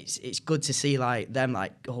it's good to see like them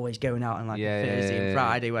like always going out on like a Thursday and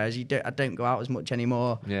Friday, whereas I don't go out as much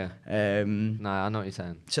anymore. Yeah. No, I know what you're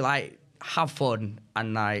saying. So like have fun,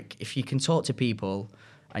 and like if you can talk to people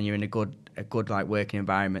and you're in a good like working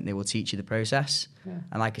environment, they will teach you the process. Yeah.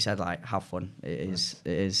 And like I said, like have fun. It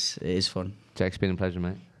is fun. Jake, it's been a pleasure,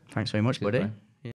 mate. Thanks very much, buddy. Bro.